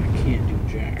here? I can't do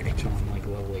jack until I'm like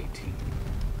level 18.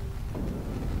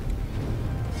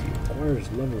 Let's see,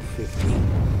 requires level 15.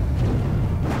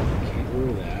 Can't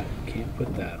wear that. Can't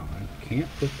put that on. Can't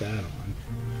put that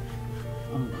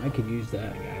on. I could use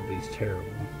that guy, but he's terrible.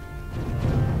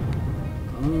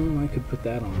 I could put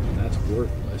that on, but that's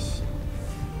worthless.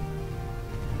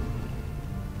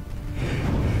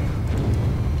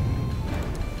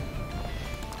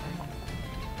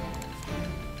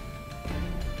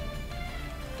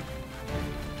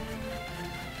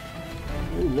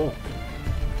 Oh, look.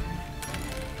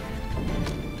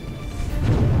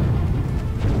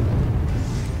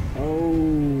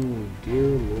 Oh, dear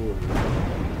Lord.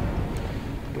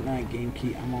 Good night, Game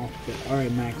Key. I'm off.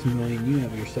 Alright, Maximilian, you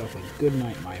have yourself a good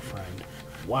night, my friend.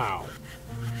 Wow.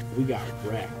 We got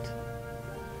wrecked.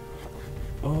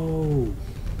 Oh.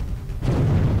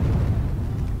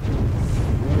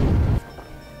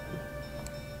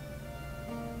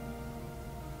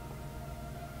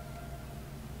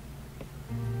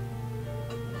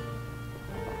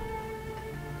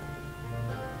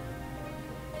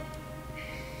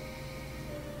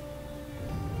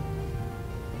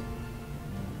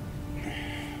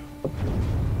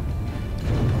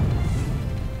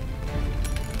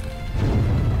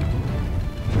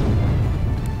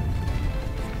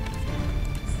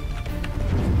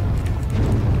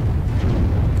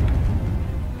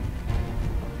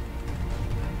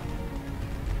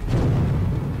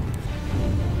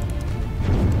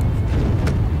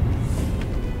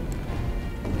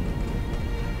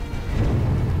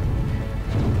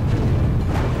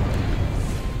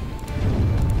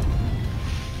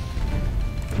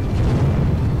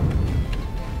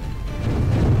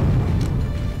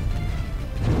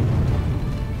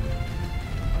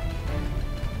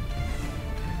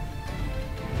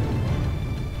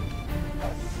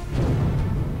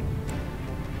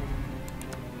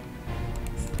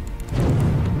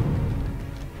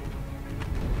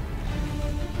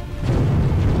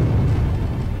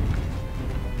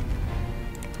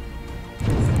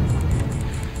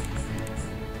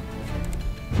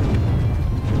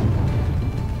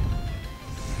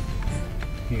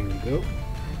 Here we go.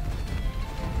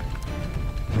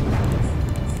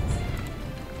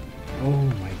 Oh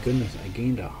my goodness, I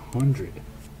gained 100.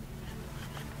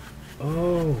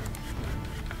 Oh.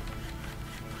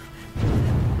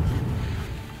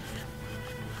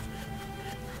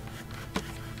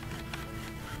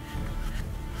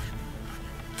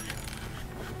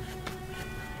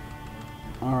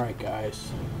 Alright guys,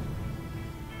 guys.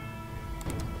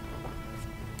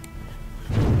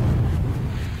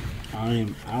 I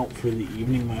am out for the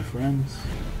evening, my friends.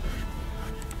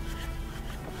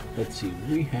 Let's see,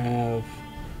 we have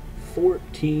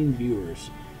 14 viewers.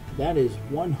 That is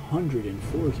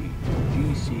 140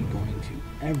 GC going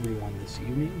to everyone this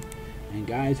evening. And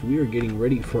guys, we are getting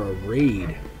ready for a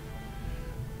raid.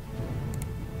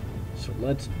 So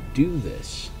let's do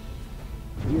this.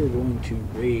 We are going to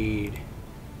raid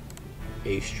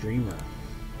a streamer.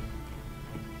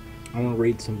 I want to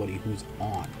raid somebody who's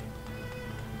online.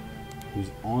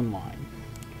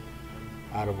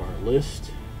 Out of our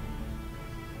list.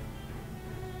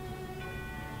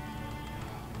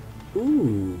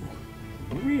 Ooh,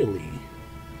 really?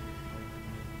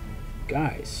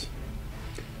 Guys,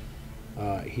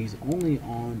 he's only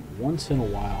on once in a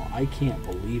while. I can't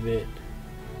believe it.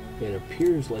 It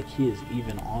appears like he is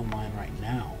even online right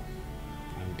now.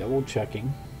 I'm double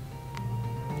checking.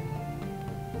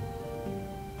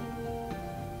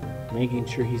 Making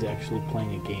sure he's actually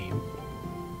playing a game.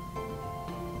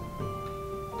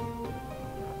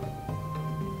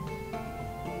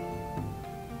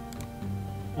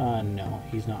 No,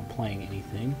 he's not playing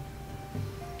anything.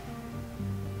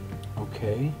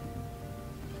 Okay.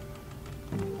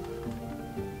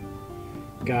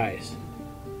 Guys,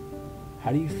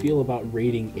 how do you feel about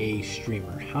rating a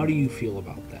streamer? How do you feel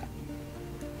about that?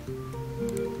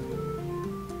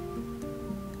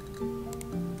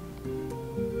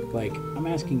 Like, I'm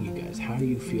asking you guys, how do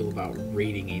you feel about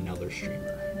rating another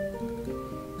streamer?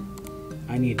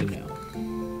 I need to know.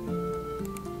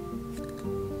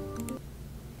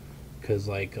 Because,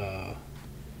 like,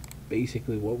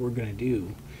 basically what we're going to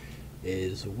do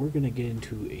is we're going to get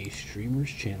into a streamer's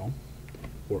channel.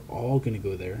 We're all going to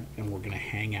go there and we're going to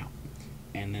hang out.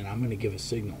 And then I'm going to give a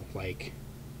signal, like,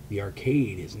 the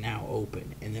arcade is now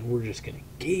open. And then we're just going to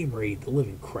game raid the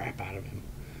living crap out of him.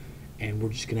 And we're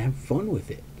just going to have fun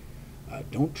with it.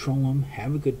 Don't troll him,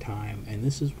 have a good time. And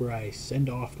this is where I send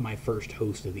off my first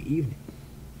host of the evening.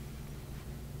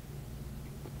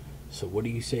 So what do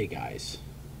you say, guys?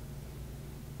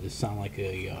 Does this sound like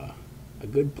a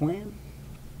good plan?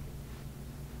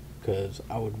 Because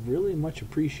I would really much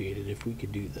appreciate it if we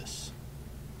could do this.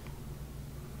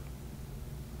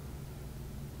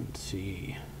 Let's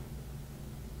see.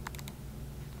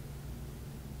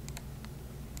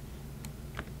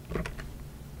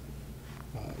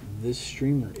 This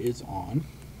streamer is on.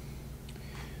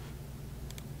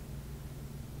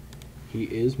 He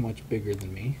is much bigger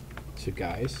than me. So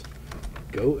guys,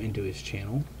 go into his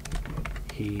channel.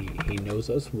 He knows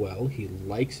us well. He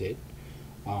likes it.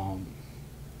 So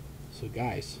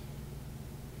guys,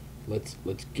 let's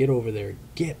get over there.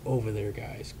 Get over there,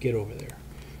 guys. Get over there.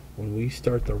 When we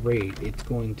start the raid, it's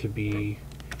going to be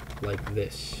like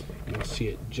this. You'll see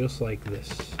it just like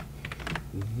this.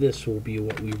 This will be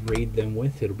what we raid them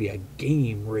with. It'll be a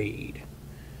game raid.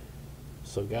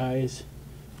 So guys,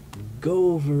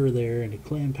 go over there into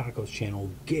Clam Taco's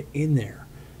channel. Get in there.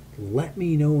 Let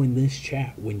me know in this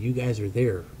chat when you guys are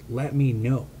there. Let me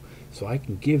know so I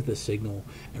can give the signal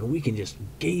and we can just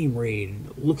game raid, and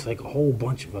it looks like a whole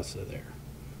bunch of us are there.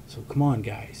 So come on,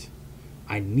 guys,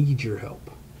 I need your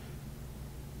help.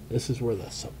 This is where the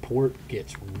support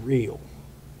gets real.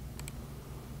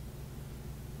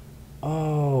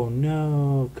 Oh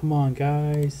no, come on,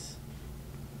 guys.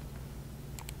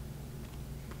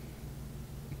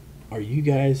 Are you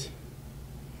guys...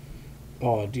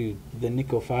 Oh, dude, the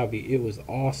Nico Fabi, it was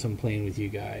awesome playing with you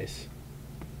guys.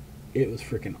 It was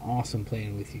freaking awesome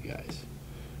playing with you guys.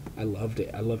 I loved it.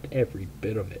 I loved every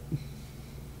bit of it.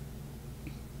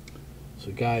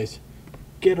 So, guys,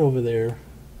 get over there.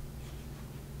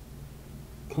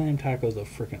 Clam Taco's a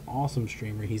freaking awesome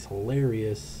streamer. He's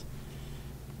hilarious.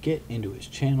 Get into his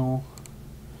channel.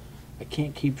 I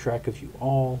can't keep track of you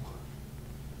all.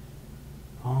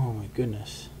 Oh, my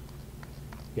goodness.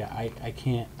 Yeah, I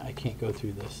can't go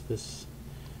through this. This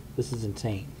is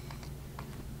insane.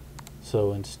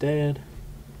 So instead,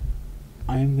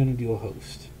 I'm gonna do a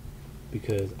host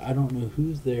because I don't know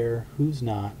who's there, who's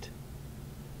not.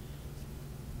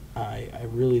 I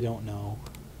really don't know.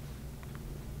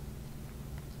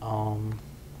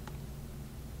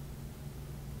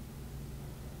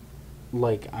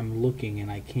 Like, I'm looking and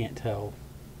I can't tell.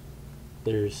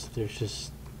 There's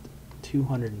just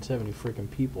 270 freaking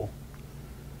people.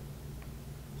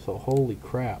 So holy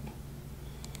crap.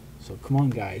 So come on,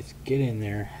 guys, get in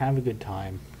there, have a good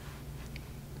time.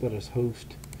 Let us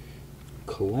host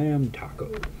Clam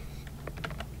Taco,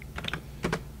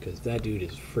 because that dude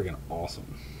is friggin'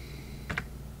 awesome.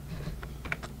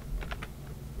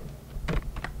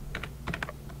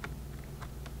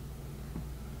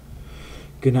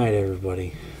 Good night,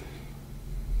 everybody.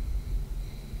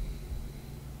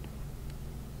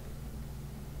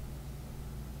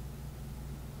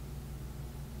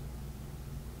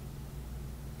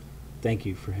 Thank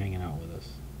you for hanging out with us.